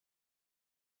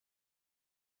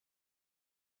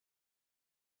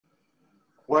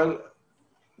Well,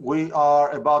 we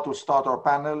are about to start our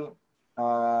panel.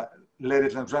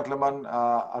 Ladies and gentlemen,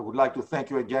 I would like to thank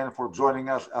you again for joining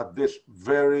us at this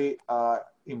very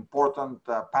important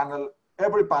panel.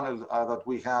 Every panel that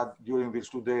we had during these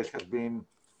 2 days has been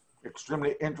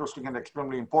extremely interesting and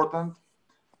extremely important.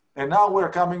 And now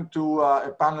we're coming to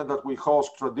a panel that we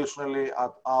host traditionally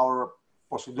at our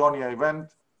Posidonia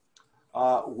event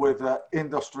with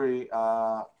industry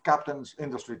captains,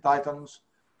 industry titans,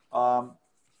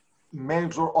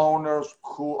 major owners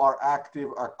who are active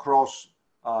across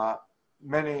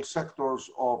many sectors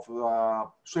of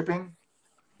shipping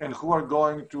and who are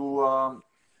going to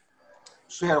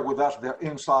share with us their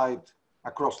insight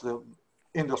across the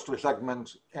industry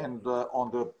segments and on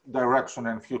the direction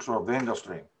and future of the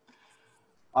industry.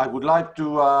 I would like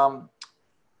to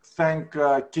thank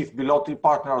Keith Bilotti,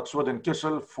 partner at Sweden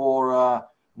Kissel, for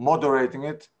moderating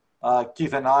it.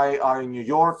 Keith and I are in New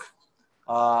York.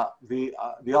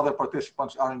 The other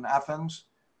participants are in Athens.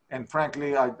 And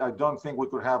frankly, I don't think we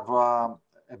could have a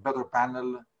better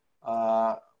panel.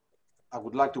 I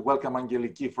would like to welcome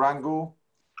Angeliki Frangou,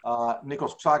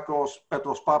 Nikos Tsakos,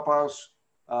 Petros Papas,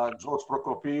 George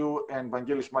Prokopiou, and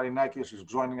Vangelis Marinakis is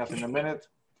joining us in a minute.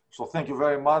 So thank you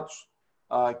very much.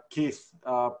 Keith,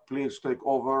 please take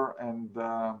over, and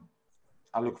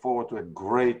I look forward to a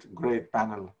great, great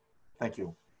panel. Thank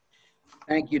you.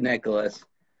 Thank you, Nicholas.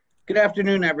 Good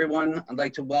afternoon, everyone. I'd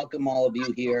like to welcome all of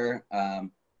you here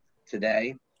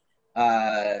today.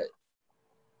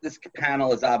 This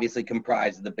panel is obviously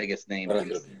comprised of the biggest names.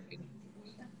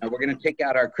 We're going to take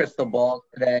out our crystal ball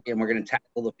today, and we're going to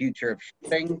tackle the future of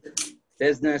shipping,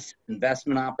 business,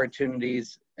 investment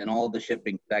opportunities, and all the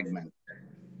shipping segments.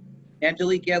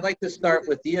 Angeliki, I'd like to start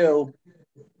with you.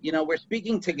 You know, we're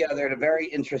speaking together at a very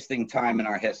interesting time in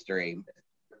our history.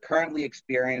 We're currently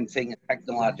experiencing a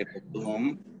technological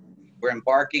boom. We're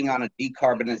embarking on a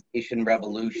decarbonization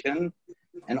revolution,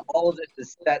 and all of this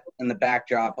is set in the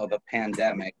backdrop of a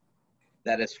pandemic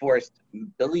that has forced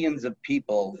billions of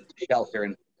people to shelter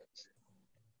in place.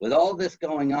 With all this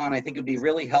going on, I think it'd be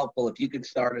really helpful if you could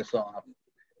start us off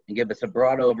and give us a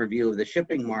broad overview of the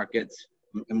shipping markets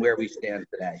and where we stand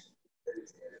today.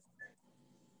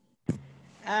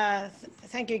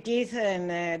 Thank you, Keith,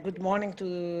 and good morning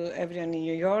to everyone in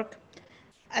New York.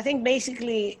 I think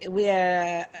basically we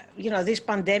are, this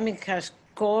pandemic has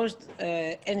caused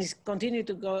and is continuing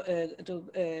to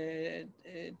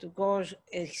cause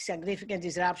a significant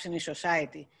disruption in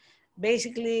society.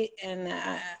 Basically, and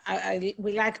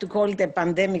we like to call it a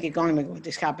pandemic economy, what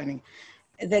is happening.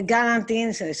 The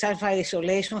quarantines,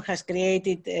 self-isolation has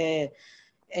created,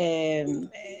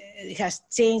 has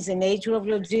changed the nature of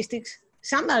logistics.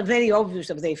 Some are very obvious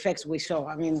of the effects we saw.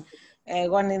 I mean,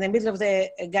 when in the middle of the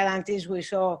guarantees, we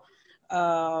saw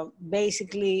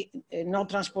basically no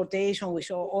transportation. We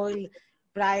saw oil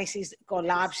prices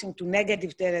collapsing to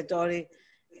negative territory,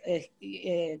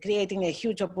 creating a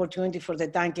huge opportunity for the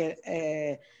tanker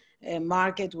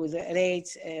market with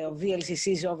rates of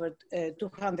VLCCs over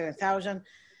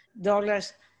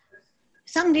 $200,000.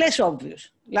 Some less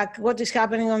obvious, like what is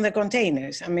happening on the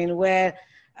containers. I mean, where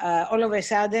all of a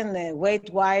sudden, weight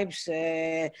wipes,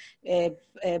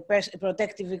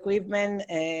 protective equipment,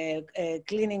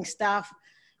 cleaning stuff,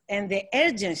 and the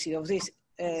urgency of this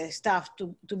stuff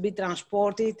to be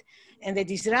transported and the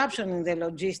disruption in the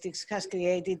logistics has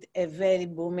created a very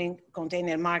booming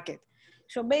container market.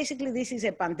 So basically, this is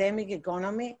a pandemic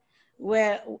economy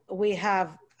where we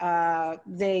have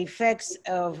the effects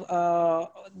of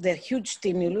the huge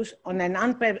stimulus on an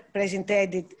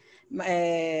unprecedented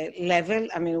level.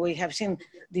 I mean, we have seen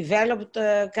developed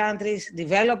countries,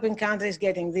 developing countries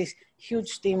getting this huge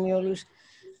stimulus,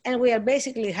 and we are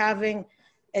basically having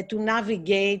to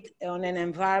navigate on an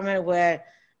environment where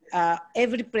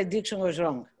every prediction was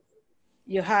wrong.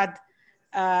 You had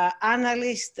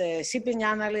analysts, shipping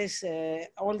analysts,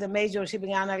 all the major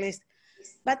shipping analysts,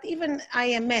 but even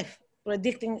IMF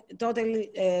predicting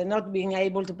totally not being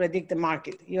able to predict the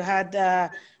market. You had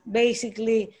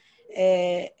basically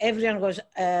everyone was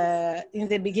in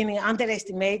the beginning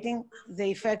underestimating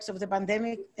the effects of the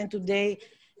pandemic, and today,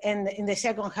 and in the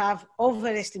second half,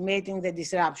 overestimating the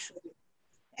disruption.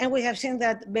 And we have seen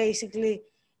that basically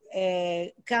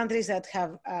countries that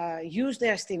have used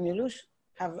their stimulus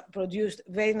have produced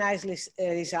very nicely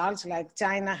results, like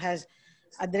China has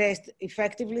addressed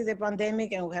effectively the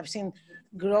pandemic, and we have seen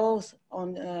growth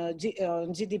on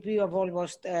GDP of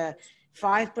almost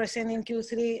 5% in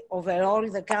Q3. Overall,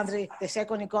 the country, the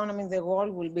second economy in the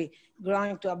world, will be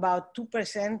growing to about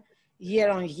 2% year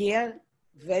on year,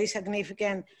 very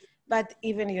significant. But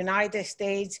even United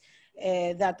States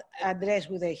that address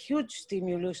with a huge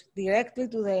stimulus directly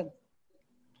to the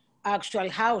actual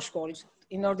households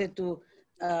in order to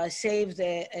save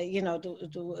the,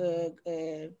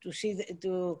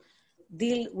 to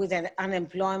deal with an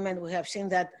unemployment. We have seen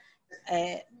that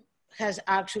has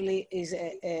actually is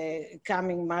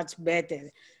coming much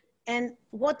better. And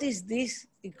what is this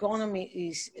economy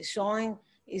is showing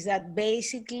is that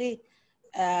basically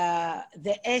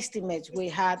the estimates we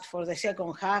had for the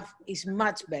second half is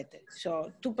much better.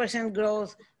 So 2%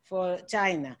 growth for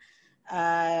China.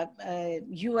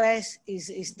 US is,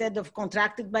 instead of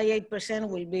contracted by 8%,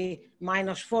 will be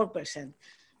minus 4%.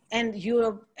 And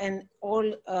Europe and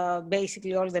all,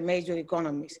 basically all the major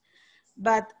economies.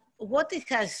 But what it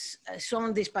has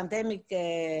shown this pandemic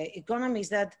economy is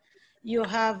that you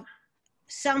have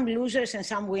some losers and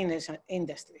some winners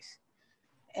industries.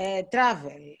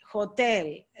 Travel, hotel,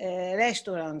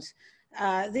 restaurants,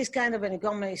 this kind of an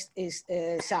economy is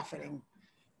suffering.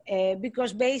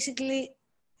 Because basically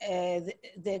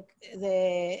the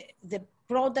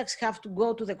products have to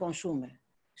go to the consumer.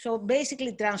 So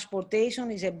basically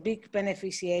transportation is a big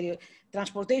beneficiary.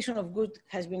 Transportation of goods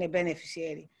has been a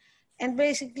beneficiary. And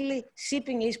basically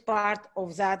shipping is part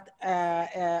of that,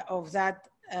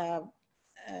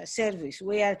 service.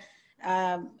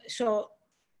 So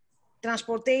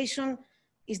transportation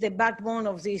is the backbone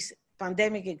of this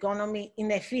pandemic economy.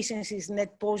 Inefficiency is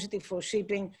net positive for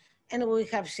shipping, and we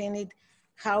have seen it,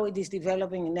 how it is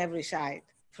developing in every side,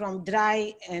 from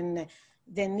dry and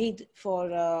the need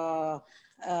for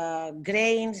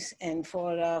grains and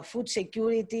for food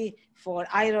security, for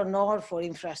iron ore, for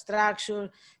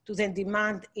infrastructure, to the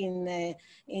demand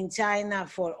in China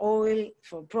for oil,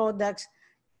 for products,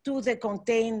 to the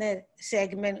container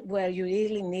segment where you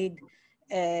really need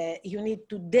you need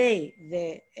today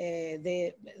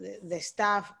the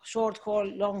stuff, short haul,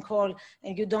 long haul,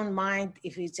 and you don't mind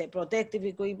if it's a protective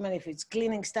equipment, if it's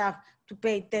cleaning stuff, to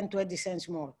pay 10, 20 cents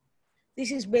more.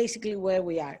 This is basically where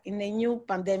we are in a new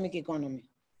pandemic economy.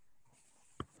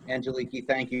 Angeliki,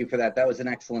 thank you for that. That was an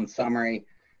excellent summary.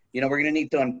 You know, we're going to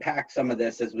need to unpack some of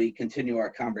this as we continue our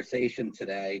conversation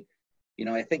today. You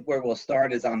know, I think where we'll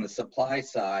start is on the supply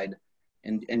side.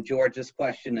 And George, this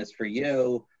question is for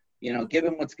you. You know,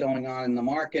 given what's going on in the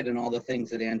market and all the things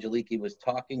that Angeliki was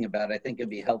talking about, I think it'd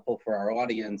be helpful for our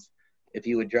audience if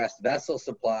you address vessel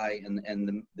supply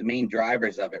and the main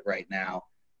drivers of it right now.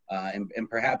 And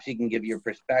perhaps you can give your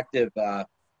perspective,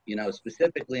 you know,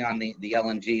 specifically on the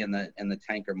LNG and the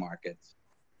tanker markets.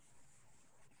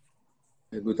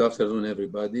 Good afternoon,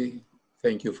 everybody.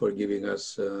 Thank you for giving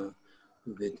us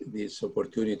this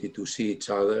opportunity to see each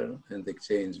other and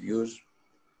exchange views.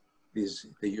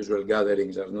 The usual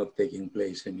gatherings are not taking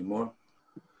place anymore.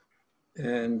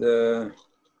 And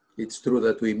it's true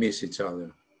that we miss each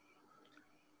other.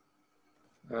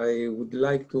 I would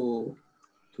like to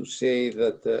say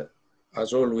that,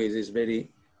 as always, it's very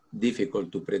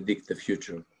difficult to predict the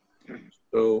future.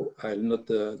 So I'll not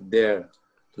dare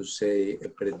to say a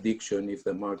prediction if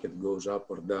the market goes up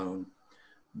or down,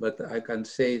 but I can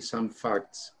say some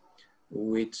facts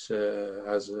which,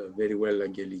 as very well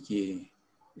Angeliki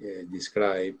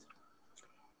described,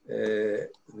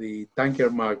 the tanker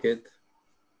market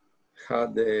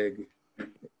had a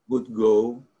good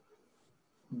go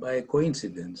by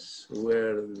coincidence,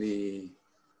 where the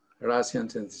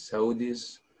Russians and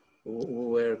Saudis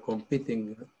were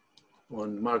competing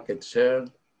on market share,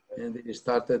 and they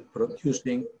started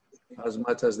producing as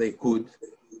much as they could.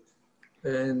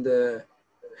 And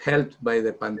helped by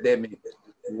the pandemic,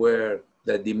 where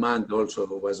the demand also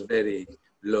was very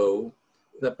low,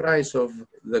 the price of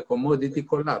the commodity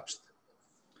collapsed.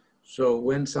 So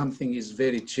when something is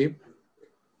very cheap,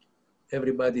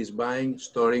 everybody is buying,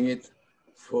 storing it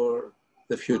for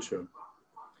the future.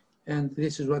 And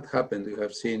this is what happened. We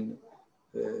have seen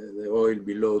the oil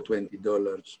below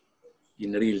 $20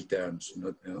 in real terms,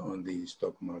 not on the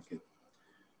stock market.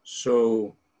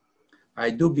 So I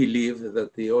do believe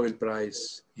that the oil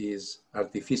price is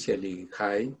artificially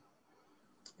high,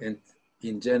 and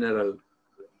in general,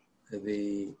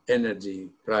 the energy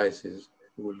prices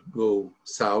will go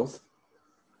south.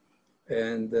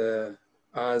 And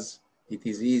as it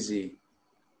is easy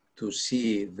to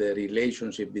see the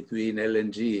relationship between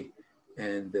LNG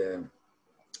and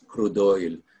crude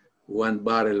oil, 1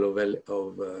 barrel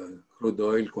of crude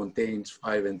oil contains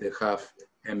 5.5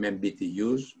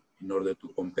 MMBTUs in order to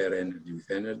compare energy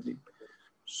with energy.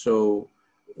 So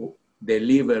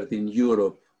delivered in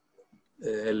Europe,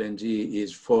 LNG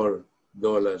is $4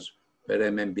 per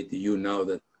MMBTU now,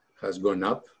 that has gone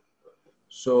up.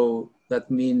 So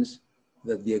that means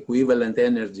that the equivalent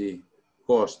energy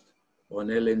cost on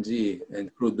LNG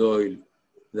and crude oil,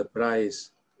 the price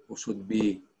should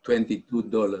be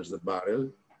 $22 a barrel.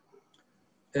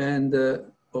 And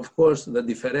of course, the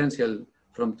differential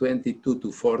from 22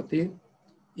 to 40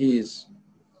 is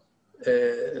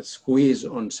a squeeze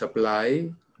on supply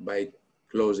by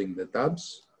closing the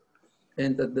tabs,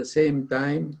 and at the same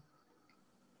time,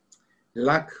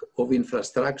 lack of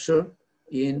infrastructure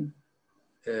in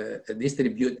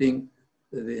distributing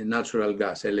the natural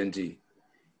gas, LNG.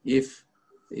 If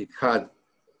it had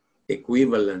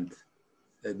equivalent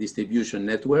distribution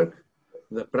network,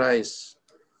 the price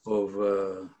of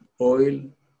oil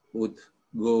would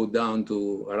go down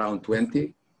to around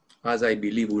 20, as I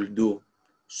believe will do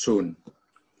soon.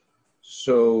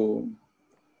 So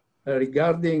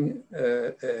regarding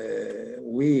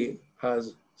we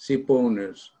as ship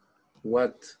owners,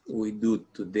 what we do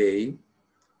today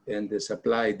and the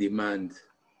supply-demand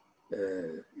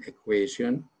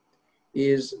equation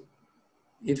is,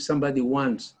 if somebody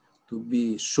wants to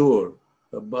be sure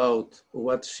about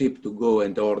what ship to go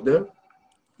and order,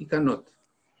 he cannot.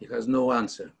 He has no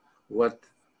answer. What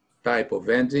type of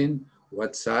engine,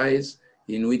 what size,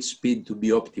 in which speed to be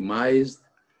optimized,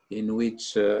 in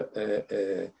which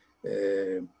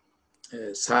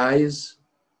size,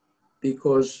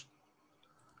 because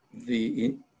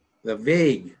the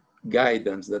vague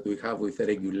guidance that we have with the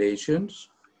regulations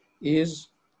is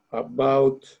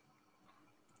about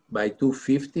by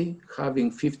 2050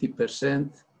 having 50%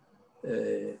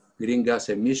 green gas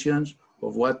emissions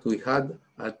of what we had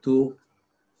at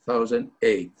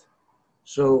 2008.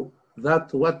 So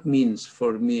that what means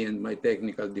for me and my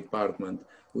technical department.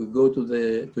 We go to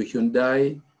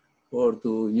Hyundai or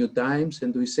to New Times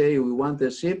and we say we want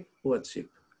a ship. What ship?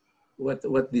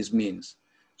 What this means?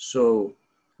 So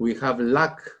we have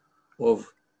lack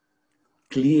of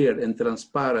clear and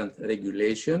transparent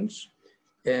regulations,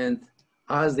 and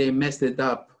as they messed it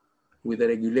up with the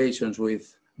regulations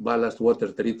with ballast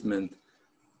water treatment,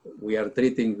 we are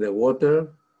treating the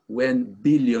water when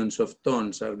billions of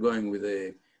tons are going with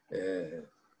the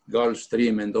Gulf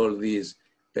Stream and all these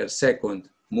per second,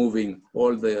 moving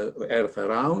all the earth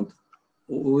around.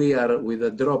 We are with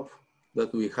a drop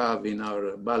that we have in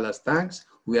our ballast tanks,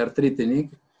 we are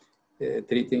treating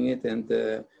it and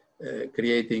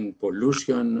creating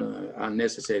pollution,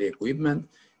 unnecessary equipment.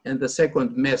 And the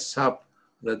second mess up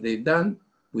that they've done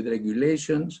with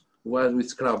regulations was with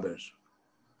scrubbers.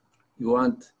 You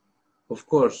want, of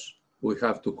course, we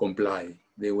have to comply.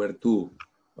 There were two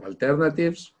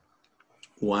alternatives.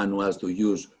 One was to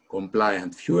use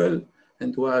compliant fuel,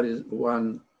 and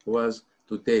one was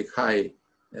to take high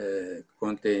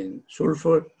contain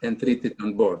sulfur and treat it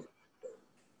on board.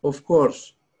 Of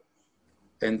course,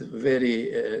 and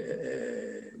very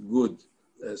good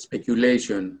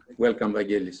speculation, welcome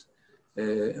Vangelis,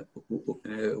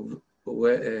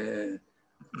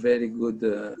 very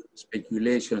good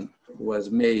speculation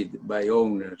was made by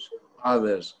owners,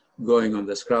 others going on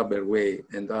the scrubber way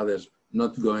and others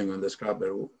not going on the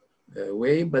scrubber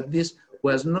way, but this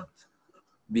was not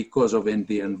because of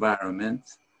the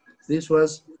environment. This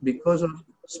was because of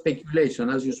speculation.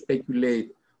 As you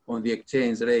speculate on the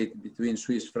exchange rate between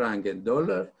Swiss franc and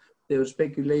dollar, they were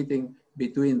speculating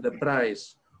between the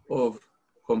price of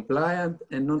compliant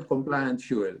and non-compliant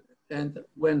fuel. And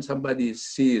when somebody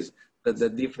sees that the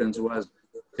difference was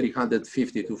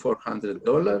 $350 to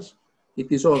 $400,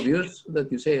 it is obvious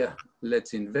that you say,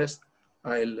 let's invest,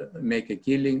 I'll make a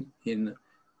killing in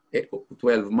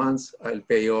 12 months, I'll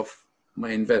pay off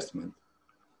my investment.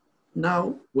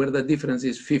 Now, where the difference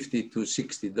is $50 to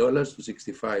 $60 to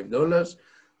 $65,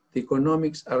 the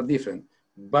economics are different.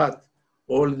 But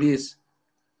all this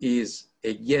is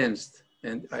against,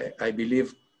 and I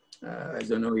believe, I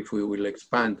don't know if we will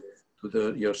expand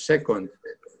to your second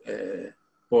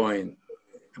point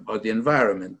about the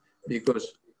environment,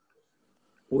 because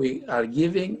we are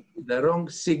giving the wrong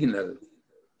signal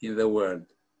in the world.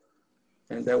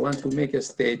 And I want to make a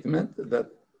statement that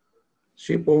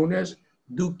ship owners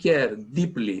do care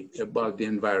deeply about the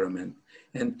environment,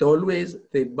 and always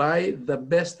they buy the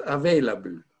best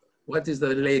available. What is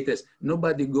the latest?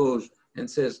 Nobody goes and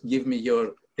says, give me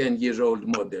your 10-year-old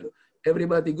model.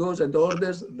 Everybody goes and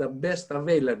orders the best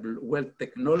available. Well,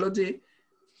 technology,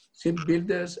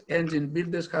 shipbuilders, engine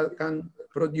builders can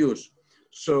produce.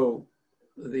 So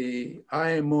the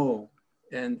IMO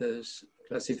and the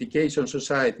classification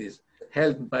societies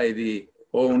held by the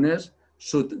owners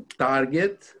should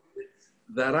target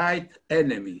the right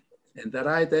enemy. And the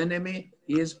right enemy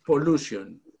is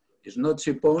pollution. It's not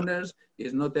ship owners,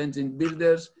 it's not engine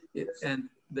builders, and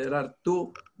there are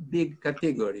two big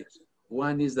categories.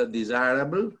 One is the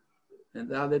desirable, and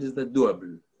the other is the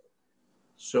doable.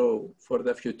 So for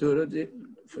the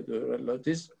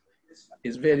futurologists,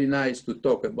 it's very nice to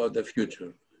talk about the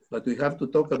future. but we have to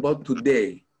talk about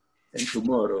today and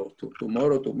tomorrow,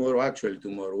 actually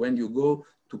tomorrow, when you go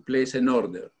to place an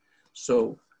order.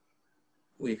 So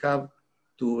we have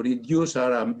to reduce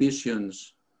our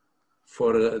ambitions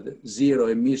for zero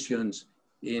emissions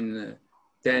in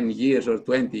 10 years or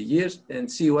 20 years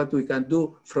and see what we can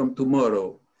do from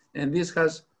tomorrow. And this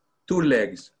has two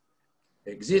legs,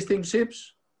 existing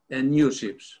ships and new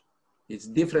ships. It's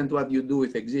different what you do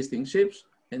with existing ships,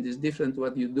 and it's different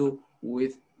what you do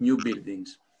with new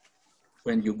buildings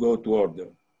when you go to order.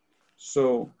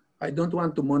 So I don't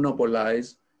want to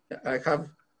monopolize. I have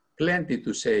plenty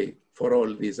to say for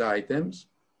all these items,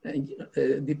 and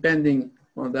depending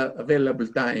on the available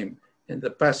time and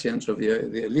the patience of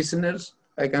the listeners,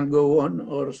 I can go on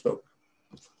or stop.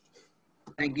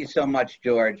 Thank you so much,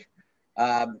 George.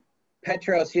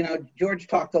 Petros, you know, George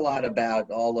talked a lot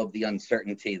about all of the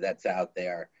uncertainty that's out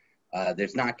there.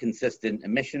 There's not consistent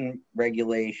emission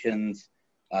regulations.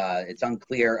 It's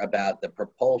unclear about the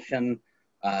propulsion.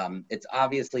 It's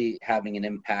obviously having an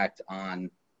impact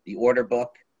on the order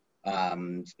book,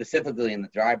 specifically in the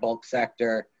dry bulk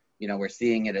sector. You know, we're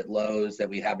seeing it at lows that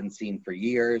we haven't seen for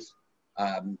years.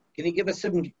 Can you give us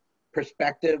some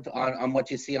perspective on what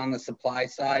you see on the supply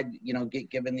side, you know,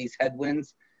 given these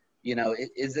headwinds? You know,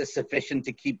 is this sufficient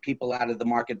to keep people out of the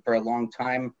market for a long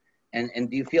time? And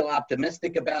do you feel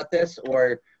optimistic about this,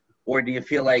 or do you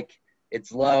feel like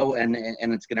it's low and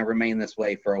it's going to remain this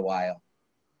way for a while?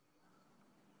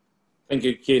 Thank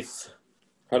you, Keith.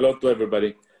 Hello to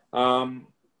everybody.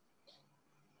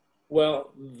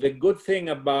 Well, the good thing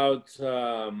about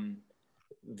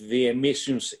the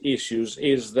emissions issues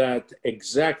is that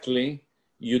exactly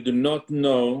you do not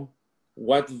know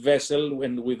what vessel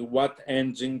and with what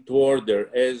engine to order,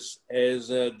 as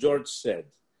George said.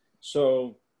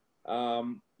 So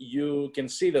you can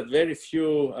see that very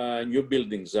few new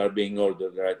buildings are being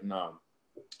ordered right now.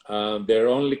 They're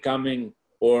only coming,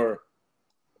 or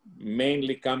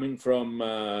mainly coming from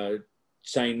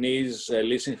Chinese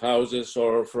leasing houses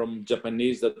or from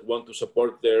Japanese that want to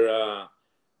support their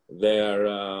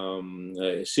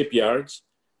shipyards.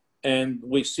 And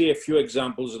we see a few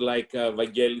examples like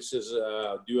Vagelis's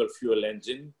dual fuel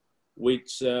engine,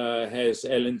 which has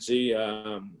LNG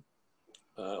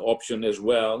option as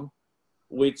well,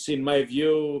 which in my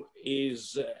view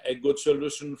is a good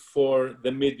solution for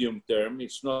the medium term.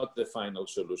 It's not the final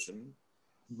solution.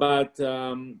 But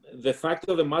the fact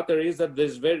of the matter is that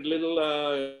there's very little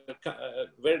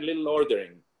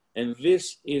ordering. And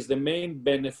this is the main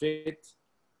benefit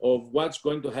of what's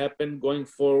going to happen going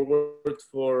forward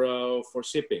for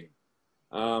shipping.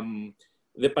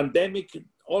 The pandemic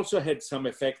also had some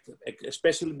effect,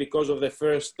 especially because of the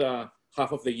first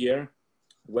half of the year,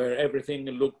 where everything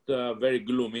looked very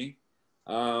gloomy.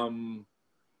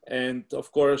 And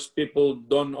of course, people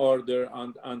don't order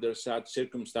under such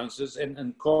circumstances,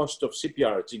 and cost of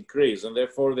shipyards increase, and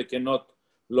therefore they cannot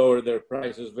lower their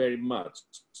prices very much.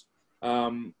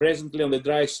 Presently on the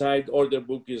dry side, order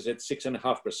book is at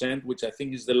 6.5%, which I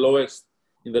think is the lowest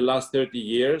in the last 30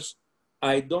 years.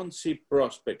 I don't see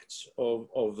prospects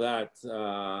of that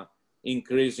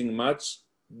increasing much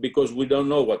because we don't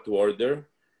know what to order.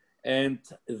 And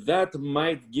that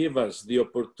might give us the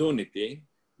opportunity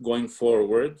going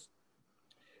forward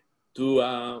to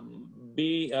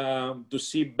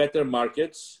see better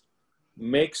markets,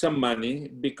 make some money,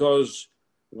 because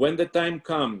when the time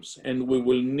comes and we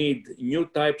will need new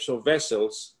types of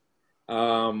vessels,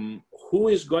 who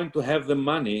is going to have the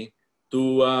money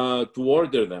to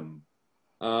order them?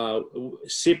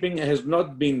 Shipping has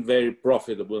not been very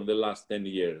profitable in the last 10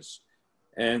 years.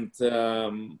 And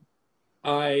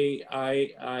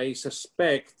I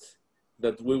suspect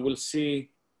that we will see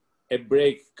a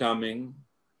break coming,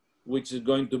 which is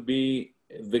going to be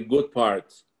the good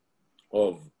part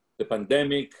of the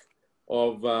pandemic,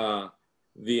 of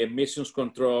the emissions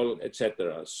control,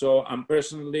 etc. So I'm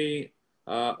personally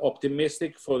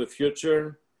optimistic for the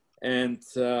future. And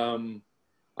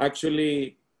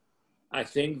actually, I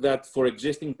think that for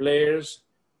existing players,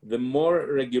 the more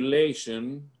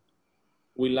regulation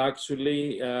will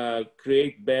actually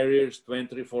create barriers to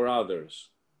entry for others.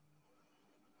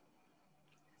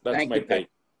 That's my take.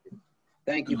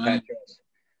 Thank you, Petros.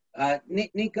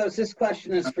 Nikos, this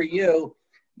question is for you.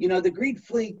 You know, the Greek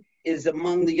fleet is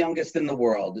among the youngest in the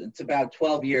world. It's about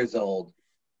 12 years old.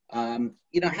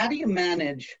 You know, how do you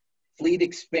manage fleet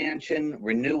expansion,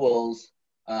 renewals,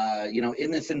 you know,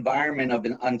 in this environment of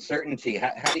uncertainty?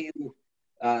 How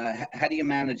do you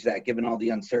manage that, given all the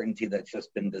uncertainty that's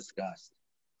just been discussed?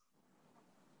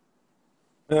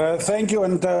 Thank you,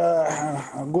 and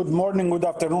good morning, good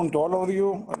afternoon to all of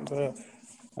you. And,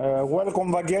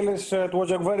 Welcome, Vangelis. It was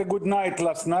a very good night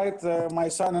last night. My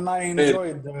son and I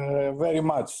enjoyed very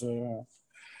much the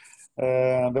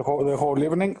whole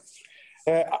evening.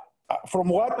 From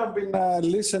what I've been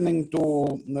listening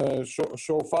to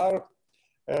so far,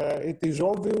 it is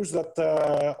obvious that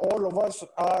all of us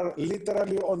are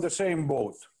literally on the same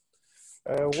boat.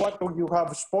 What you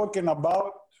have spoken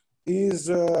about is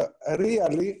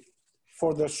really,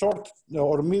 for the short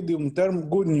or medium term,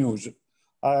 good news.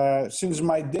 Since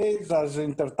my days as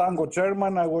Intertango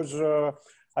chairman, I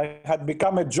had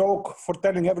become a joke for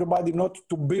telling everybody not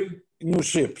to build new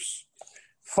ships.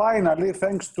 Finally,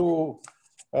 thanks to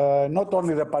not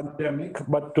only the pandemic,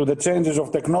 but to the changes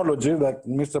of technology that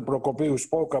Mr. Prokopiou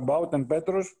spoke about and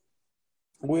Petros,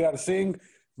 we are seeing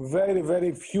very,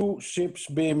 very few ships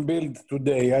being built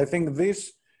today. I think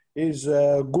this is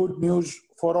good news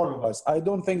for all of us. I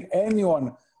don't think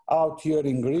anyone out here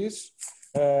in Greece,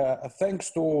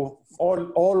 thanks to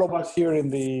all of us here in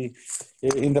the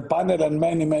panel and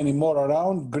many, many more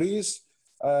around, Greece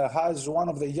has one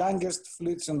of the youngest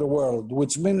fleets in the world,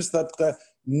 which means that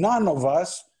none of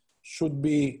us should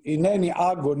be in any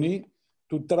agony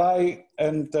to try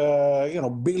and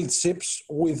build ships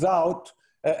without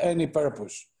any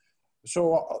purpose.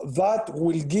 So that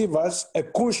will give us a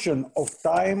cushion of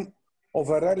time of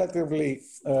a relatively,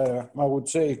 I would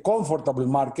say, comfortable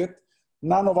market.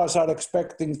 None of us are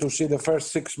expecting to see the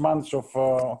first 6 months of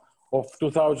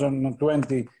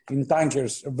 2020 in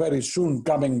tankers very soon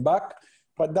coming back.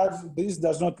 But this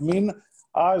does not mean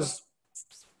as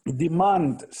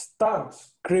demand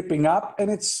starts creeping up,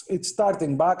 and it's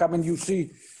starting back. I mean, you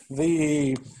see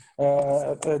the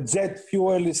jet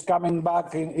fuel is coming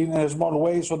back in a small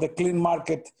way, so the clean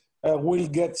market will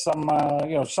get some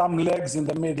legs in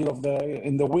the middle of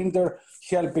the winter,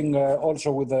 helping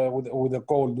also with the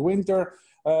cold winter.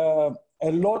 A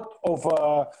lot of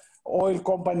oil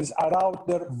companies are out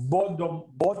there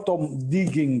bottom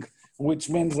digging, which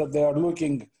means that they are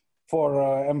looking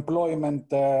for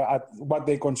employment at what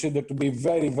they consider to be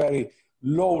very, very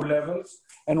low levels.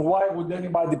 And why would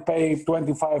anybody pay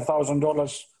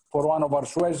 $25,000 for one of our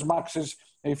Suezmaxes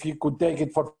if he could take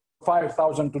it for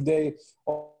 $5,000 today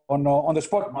on the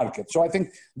spot market? So I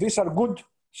think these are good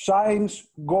signs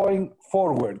going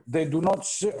forward. They do not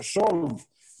solve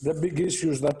the big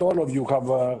issues that all of you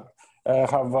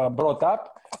have brought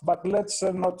up, but let's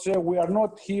not say we are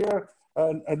not here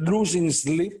losing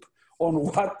sleep on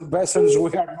what vessels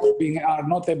we are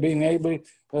not being able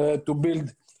to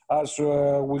build as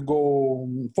we go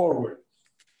forward.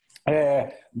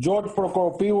 George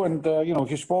Prokopiou, and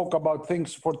he spoke about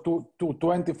things for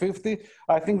 2050.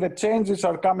 I think the changes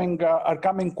are coming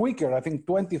quicker. I think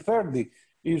 2030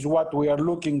 is what we are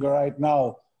looking right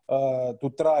now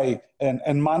to try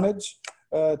and manage.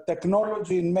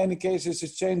 Technology in many cases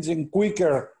is changing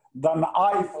quicker than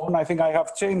iPhone. I think I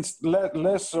have changed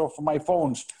less of my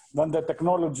phones than the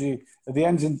technology, the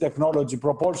engine technology,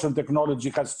 propulsion technology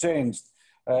has changed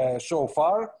so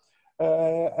far.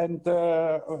 I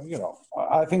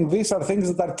think these are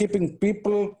things that are keeping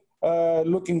people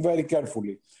looking very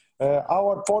carefully.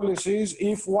 Our policy is,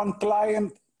 if one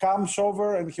client comes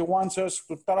over and he wants us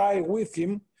to try with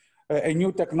him a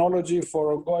new technology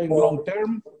for going long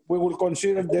term, we will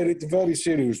consider it very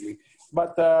seriously.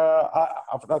 But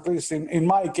at least in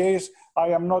my case, I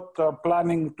am not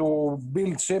planning to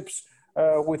build ships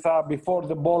before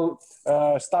the ball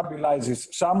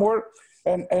stabilizes somewhere.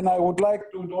 And I would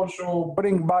like to also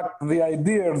bring back the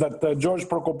idea that George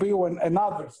Prokopiou and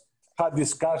others had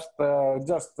discussed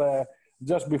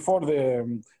just before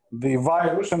the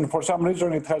virus, and for some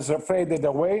reason it has faded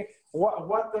away.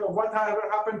 What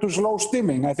happened to slow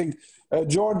steaming? I think,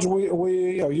 George,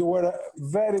 you were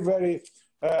very, very,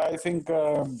 I think,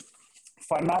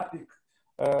 fanatic,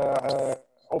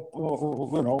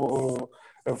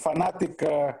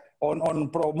 on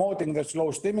promoting the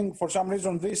slow steaming. For some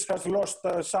reason, this has lost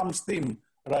some steam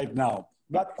right now.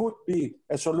 That could be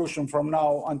a solution from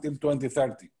now until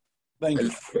 2030. Thank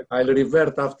you. I'll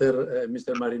revert after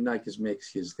Mr. Marinakis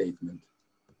makes his statement.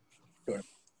 Sure.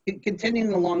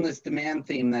 Continuing along this demand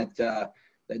theme that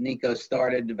Nico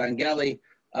started, Vangelis,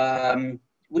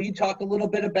 will you talk a little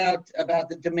bit about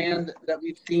the demand that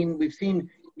we've seen? We've seen,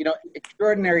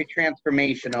 extraordinary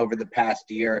transformation over the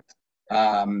past year.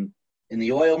 In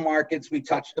the oil markets, we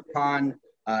touched upon,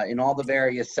 in all the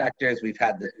various sectors, we've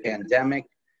had the pandemic.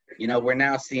 We're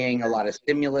now seeing a lot of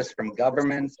stimulus from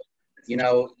governments.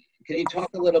 Can you talk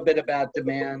a little bit about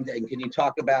demand, and can you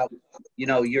talk about,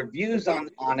 your views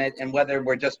on it, and whether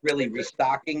we're just really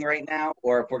restocking right now,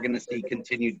 or if we're going to see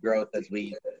continued growth as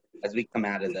we come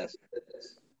out of this?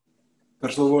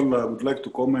 First of all, I would like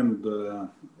to comment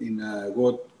in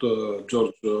what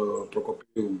George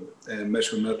Prokopiou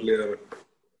mentioned earlier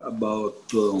about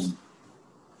the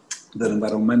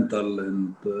environmental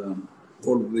and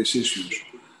all of these issues.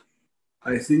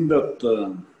 I think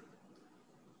that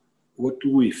what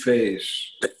we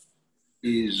face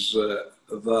is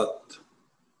that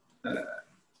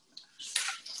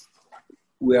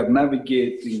we are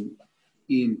navigating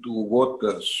into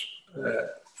waters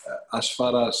as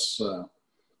far as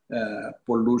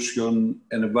pollution,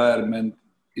 environment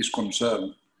is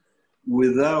concerned,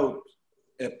 without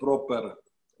a proper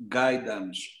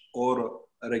guidance or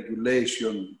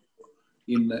regulation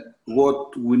in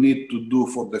what we need to do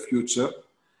for the future.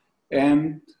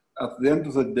 And at the end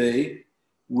of the day,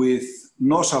 with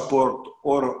no support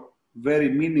or very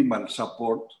minimal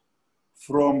support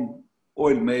from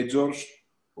oil majors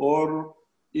or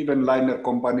even liner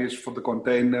companies for the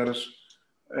containers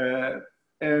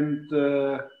and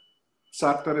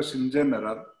charterers in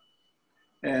general.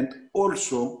 And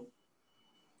also,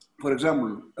 for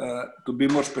example, to be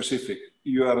more specific,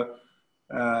 you are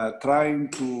trying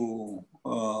to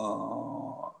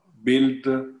build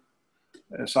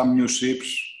some new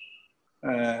ships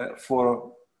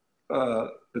for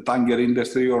the tanker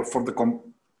industry or for the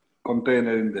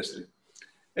container industry.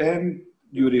 And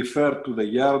you refer to the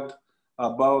yard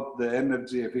about the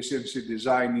energy efficiency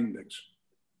design index.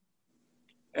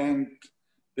 And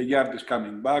the yard is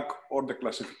coming back, or the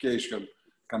classification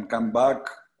can come back,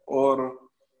 or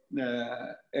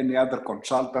any other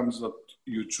consultants that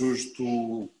you choose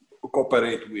to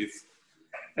cooperate with.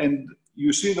 And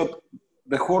you see that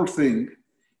the whole thing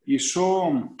is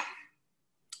so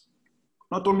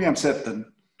not only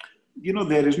uncertain, you know,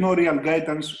 there is no real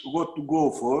guidance what to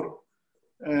go for.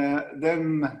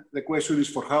 Then the question is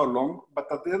for how long, but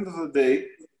at the end of the day,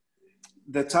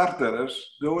 the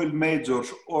charterers, the oil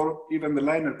majors, or even the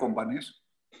liner companies,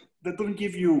 they don't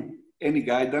give you any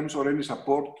guidance or any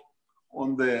support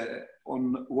on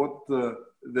what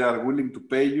they are willing to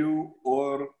pay you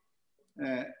or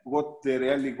what they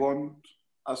really want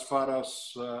as far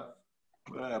as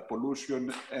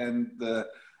pollution and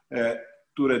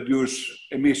to reduce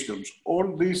emissions.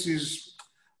 All this is,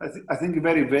 I think,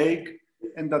 very vague,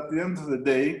 and at the end of the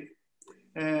day,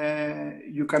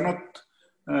 you cannot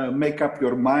make up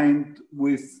your mind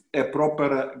with a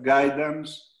proper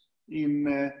guidance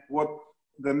in what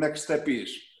the next step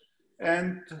is.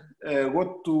 And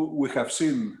what we have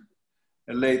seen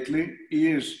lately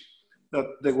is that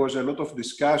there was a lot of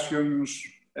discussions,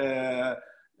 a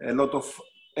lot of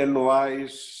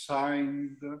LOIs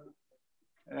signed,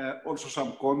 also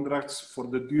some contracts for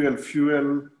the dual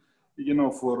fuel, you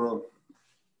know, for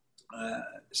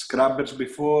scrubbers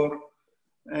before.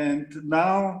 And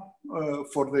now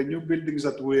for the new buildings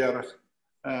that we are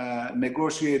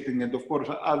negotiating, and of course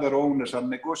other owners are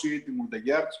negotiating with the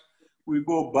yards, we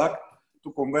go back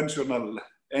to conventional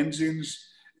engines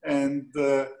and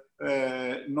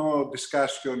no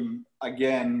discussion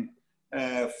again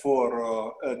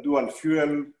for dual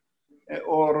fuel,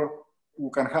 or we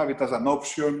can have it as an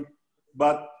option,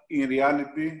 but in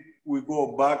reality, we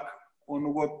go back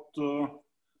on what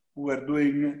we were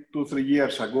doing 2-3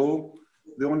 years ago.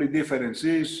 The only difference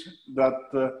is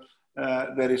that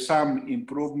there is some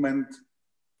improvement,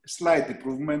 slight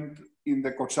improvement in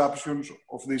the consumptions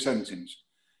of these engines.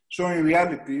 So in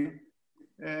reality,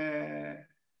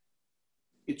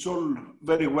 it's all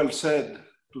very well said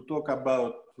to talk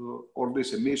about all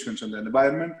these emissions and the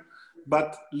environment,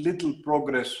 but little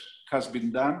progress has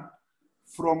been done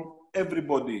from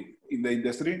everybody in the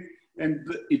industry, and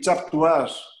it's up to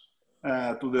us,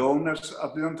 to the owners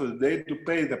at the end of the day, to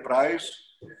pay the price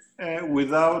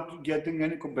without getting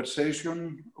any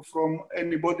compensation from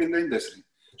anybody in the industry.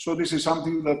 So this is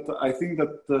something that I think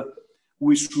that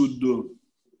we should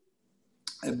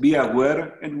be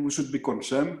aware and we should be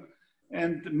concerned.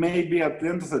 And maybe at the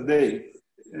end of the day,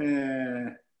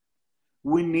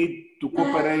 we need to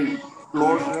cooperate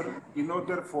closer in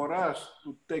order for us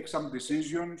to take some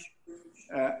decisions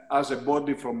as a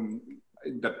body from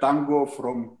the tango,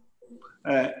 from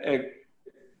a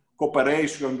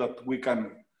cooperation that we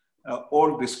can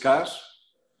all discuss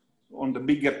on the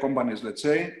bigger companies, let's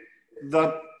say,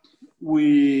 that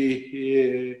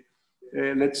we,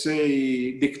 let's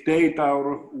say, dictate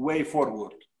our way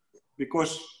forward.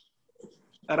 Because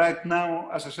right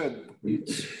now, as I said,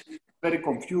 it's very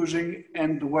confusing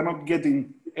and we're not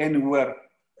getting anywhere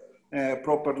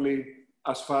properly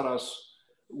as far as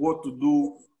what to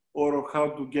do or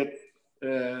how to get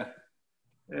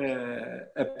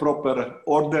a proper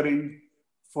ordering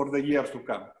for the years to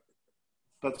come.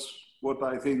 That's what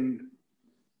I think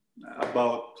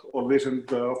about all this,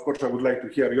 and of course I would like to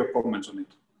hear your comments on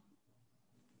it.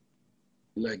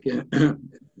 Like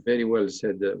very well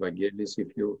said, Vangelis.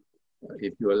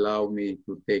 If you allow me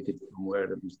to take it from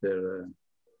where Mr.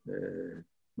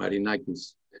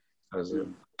 Marinakis has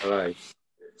arrived,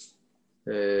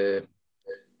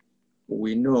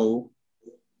 we know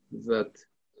that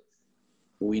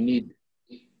we need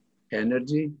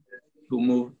energy to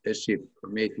move a ship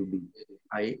from A to B.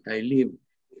 I leave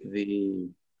the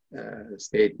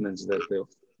statements that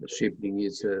the shipping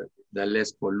is the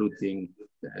less polluting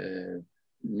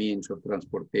means of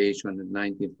transportation, and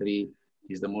 93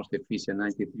 is the most efficient,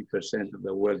 93% of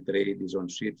the world trade is on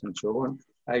ships and so on.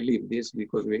 I leave this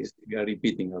because we are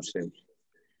repeating ourselves.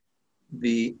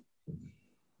 The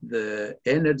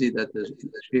energy that the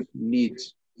ship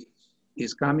needs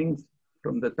is coming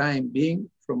from the time being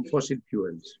from fossil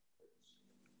fuels.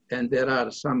 And there are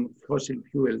some fossil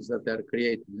fuels that are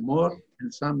creating more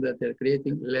and some that are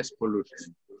creating less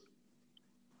pollution.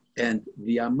 And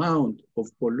the amount of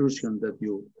pollution that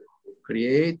you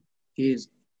create is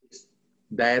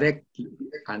directly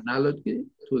analogy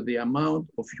to the amount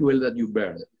of fuel that you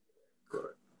burn.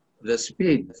 The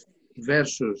speed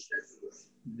versus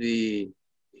the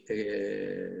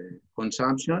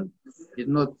consumption is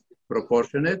not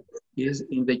proportionate, is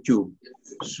in the cube.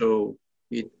 So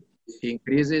it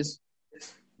increases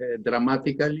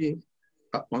dramatically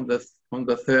on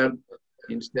the third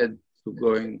instead to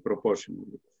going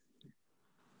proportionally.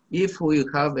 If we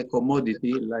have a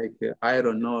commodity like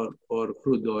iron ore or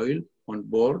crude oil on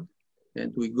board,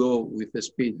 and we go with a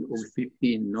speed of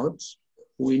 15 knots,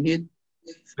 we need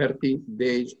 30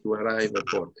 days to arrive at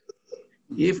port.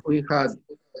 If we had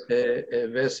a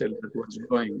vessel that was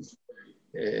going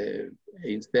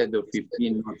instead of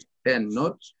 15 knots, 10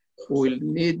 knots, we'll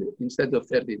need, instead of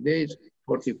 30 days,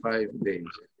 45 days.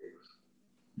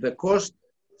 The cost,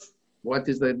 what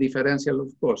is the differential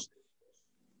of cost?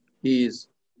 Is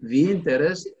the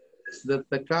interest that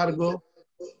the cargo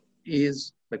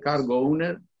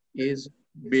owner is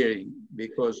bearing,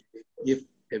 because if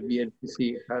a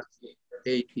VLCC has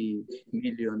 $80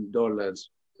 million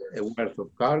worth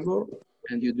of cargo,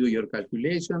 and you do your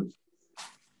calculations,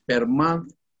 per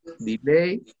month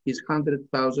delay is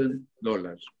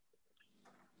 $100,000.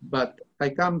 But I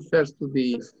come first to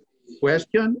the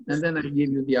question, and then I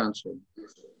give you the answer.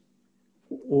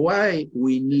 Why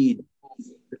we need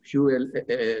fuel,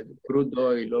 crude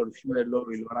oil or fuel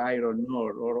oil or iron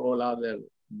ore or all other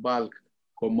bulk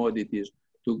commodities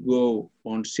to go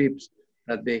on ships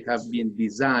that they have been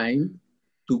designed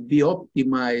to be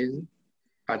optimized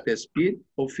at a speed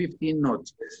of 15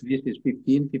 knots. This is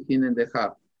 15 and a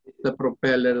half. The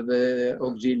propeller, the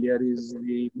auxiliaries,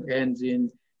 the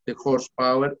engine, the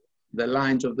horsepower, the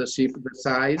lines of the ship, the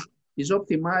size is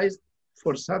optimized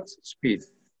for such speed.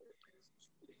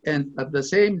 And at the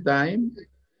same time,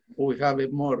 we have a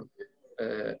more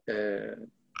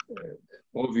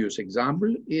obvious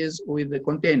example is with the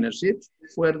container ships,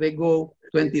 where they go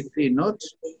 23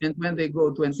 knots, and when they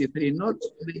go 23 knots,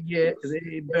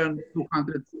 they burn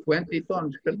 220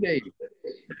 tons per day,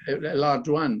 a large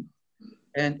one.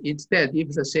 And instead, if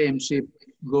the same ship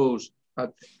goes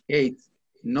at 8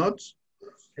 knots,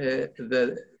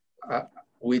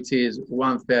 which is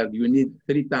 1/3, you need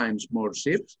 3 times more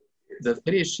ships. The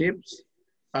 3 ships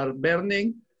are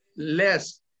burning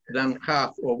less than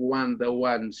half of the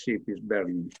one ship is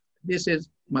burning. This is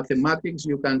mathematics.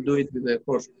 You can do it with the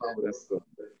horsepower.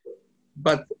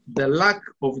 But the lack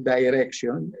of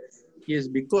direction is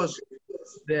because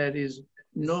there is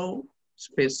no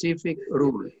specific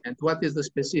rule. And what is the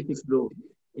specific rule?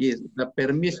 Is the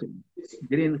permissive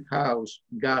greenhouse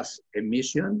gas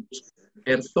emissions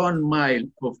per ton mile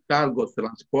of cargo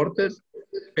transported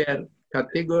per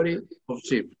category of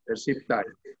ship, per ship type.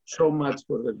 So much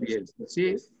for the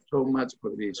VLCC, so much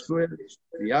for the Suez,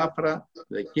 the Afra,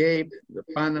 the Cape, the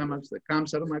Panamax, the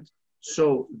Kamsarmax.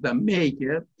 So the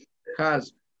maker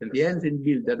has, and the engine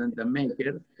builder and the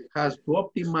maker has to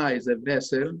optimize a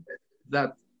vessel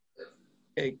that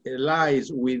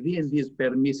lies within these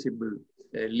permissible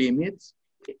limits.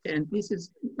 And this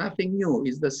is nothing new.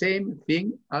 It's the same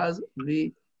thing as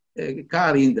the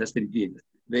car industry did.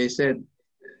 They said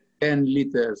 10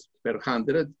 liters per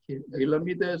 100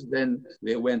 kilometers, then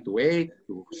they went to 8,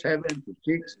 to 7, to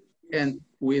 6. And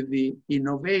with the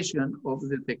innovation of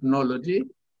the technology,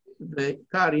 the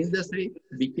car industry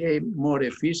became more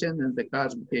efficient and the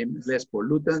cars became less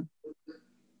pollutant,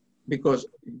 because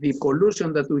the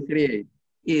pollution that we create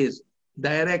is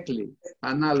directly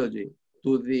analogy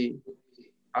to the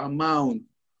amount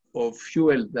of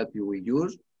fuel that we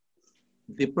use,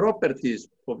 the properties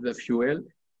of the fuel,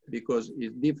 because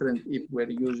it's different if we're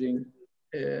using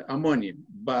ammonia.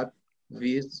 But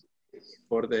this,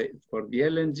 for the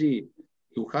LNG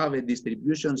to have a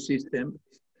distribution system,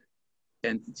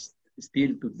 and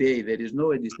still today there is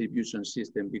no distribution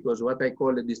system, because what I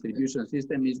call a distribution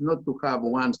system is not to have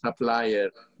one supplier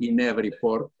in every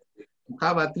port, to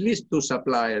have at least 2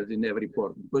 suppliers in every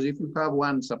port. Because if you have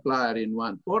one supplier in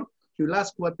one port, he'll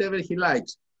ask whatever he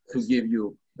likes to give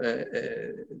you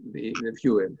the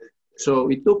fuel. So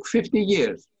it took 50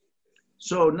 years.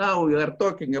 So now we are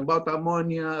talking about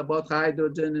ammonia, about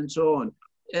hydrogen, and so on.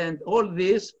 And all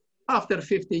this, after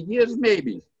 50 years,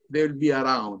 maybe they'll be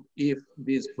around if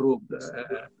this proved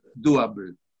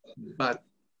doable. But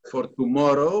for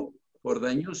tomorrow, for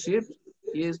the new ships,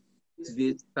 is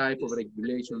this type of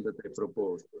regulation that I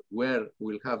propose, where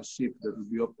we'll have ships that will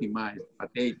be optimized at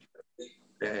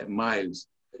 8 miles,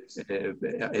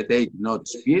 at 8 knot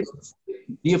speed,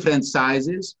 different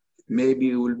sizes, maybe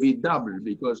it will be double,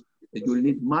 because you will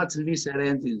need much lesser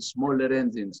engines, smaller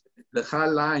engines. The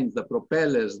hull lines, the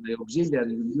propellers, the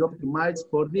auxiliaries will be optimized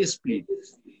for this speed.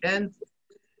 And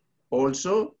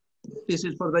also, this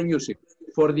is for the new ship.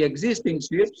 For the existing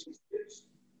ships,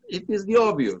 it is the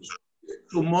obvious.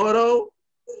 Tomorrow,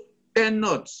 10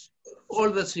 knots, all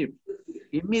the ships,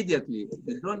 immediately.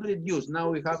 You don't reduce. Now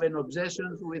we have an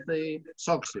obsession with the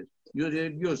SOxes. You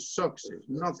reduce SOxes,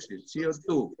 NOxes,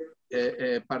 CO2,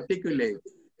 particulate.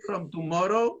 From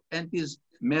tomorrow, and is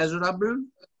measurable.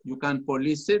 You can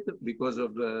police it because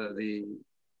of the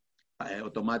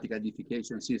automatic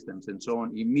identification systems and so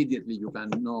on. Immediately you can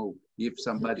know if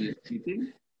somebody is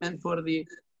cheating. And for the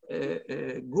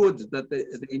goods that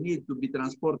they need to be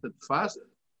transported fast,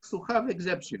 to have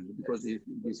exceptions, because if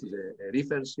this is a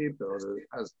reefer ship or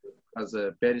has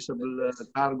a perishable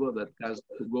cargo that has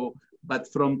to go. But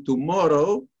from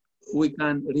tomorrow, we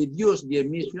can reduce the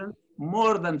emissions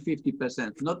more than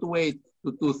 50%, not wait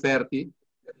to 230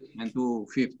 and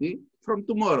 250 from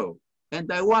tomorrow.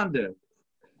 And I wonder,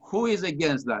 who is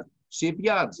against that?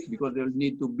 Shipyards, because they'll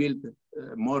need to build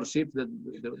more ships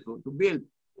to build.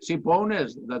 Ship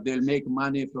owners, that they'll make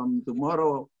money from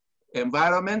tomorrow.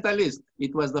 Environmentalists,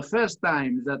 it was the first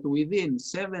time that within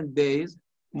 7 days,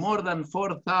 more than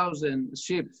 4,000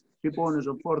 ships, ship owners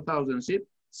of 4,000 ships,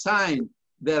 signed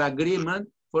their agreement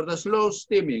for the slow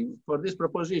steaming, for this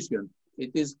proposition.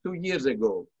 It is 2 years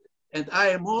ago. And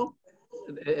IMO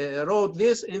wrote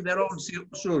this in their own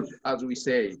shoes, as we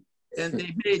say. And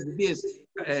they made these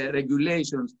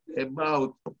regulations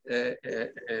about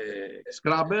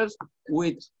scrubbers,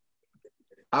 which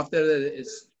after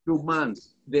 2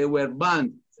 months, they were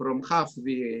banned from half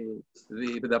the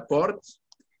ports.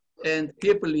 And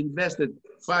people invested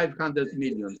 500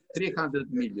 million,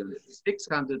 300 million,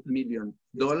 $600 million,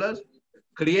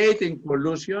 creating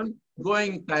pollution,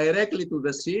 going directly to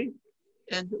the sea.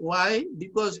 And why?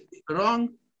 Because wrong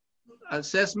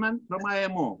assessment from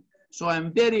IMO. So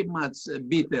I'm very much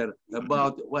bitter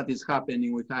about what is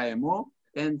happening with IMO.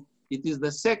 And it is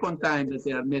the second time that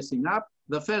they are messing up.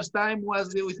 The first time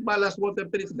was with ballast water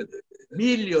treatment.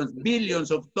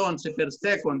 Billions of tons per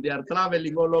second, they are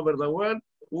traveling all over the world.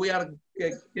 We are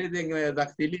getting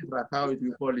dactylitra, how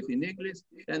you call it in English,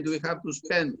 and we have to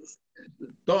spend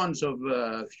tons of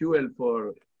fuel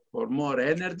for more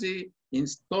energy,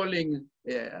 installing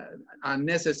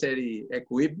unnecessary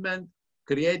equipment,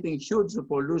 creating huge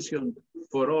pollution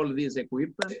for all this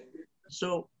equipment.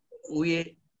 So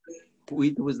it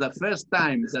was the first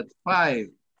time that 5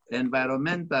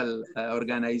 environmental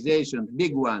organizations,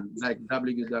 big ones like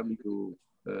WWF,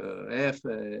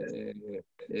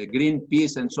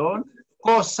 Greenpeace, and so on,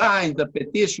 co-signed the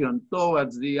petition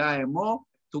towards the IMO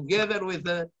together with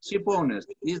the ship owners.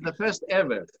 This is the first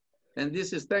ever. And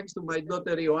this is thanks to my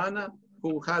daughter Ioanna,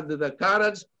 who had the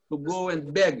courage to go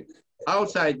and beg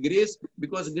outside Greece,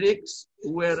 because Greeks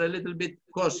were a little bit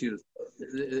cautious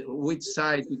which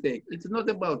side to take. It's not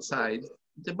about sides,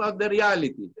 it's about the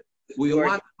reality. We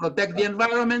want to protect the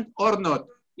environment or not.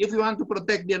 If we want to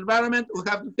protect the environment, we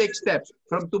have to take steps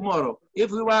from tomorrow.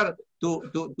 If we are to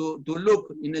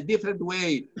look in a different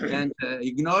way and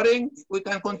ignoring, we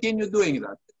can continue doing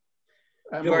that.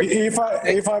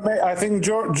 If I may, I think,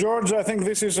 George, I think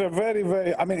this is a very,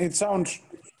 I mean, it sounds,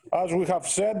 as we have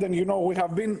said, and you know, we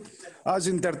have been, as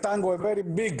Intertango, a very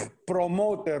big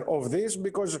promoter of this,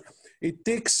 because it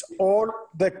ticks all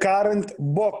the current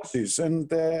boxes. And,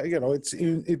 you know, it's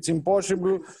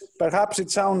impossible. Perhaps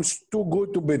it sounds too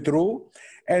good to be true.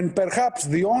 And perhaps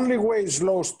the only way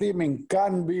slow steaming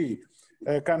can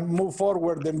move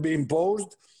forward and be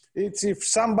imposed, it's if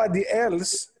somebody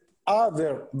else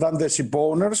other than the ship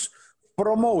owners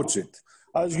promotes it.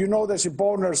 As you know, the ship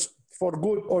owners for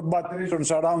good or bad reasons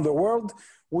around the world.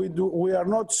 We are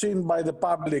not seen by the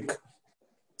public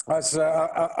as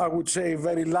I would say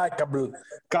very likable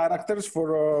characters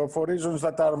for reasons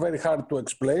that are very hard to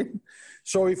explain.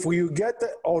 So if we get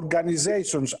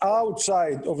organizations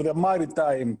outside of the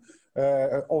maritime,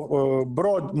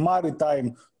 broad maritime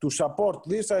to support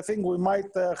this, I think we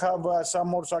might have some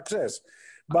more success.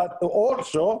 But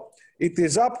also, it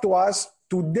is up to us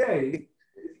today,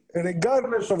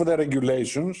 regardless of the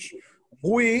regulations,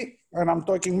 and I'm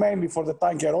talking mainly for the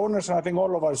tanker owners, and I think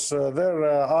all of us there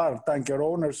are tanker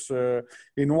owners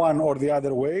in one or the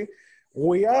other way.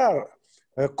 We are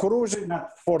cruising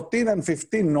at 14 and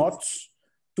 15 knots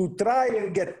to try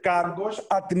and get cargoes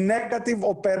at negative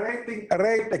operating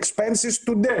rate expenses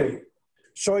today.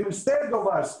 So instead of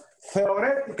us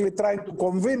theoretically trying to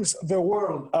convince the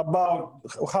world about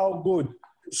how good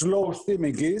slow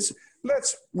steaming is,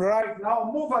 let's right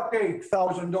now move at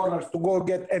 $8,000 to go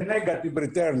get a negative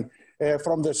return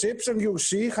from the ships, and you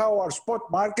see how our spot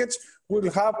markets will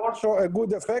have also a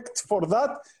good effect for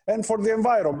that and for the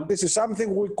environment. This is something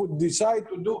we could decide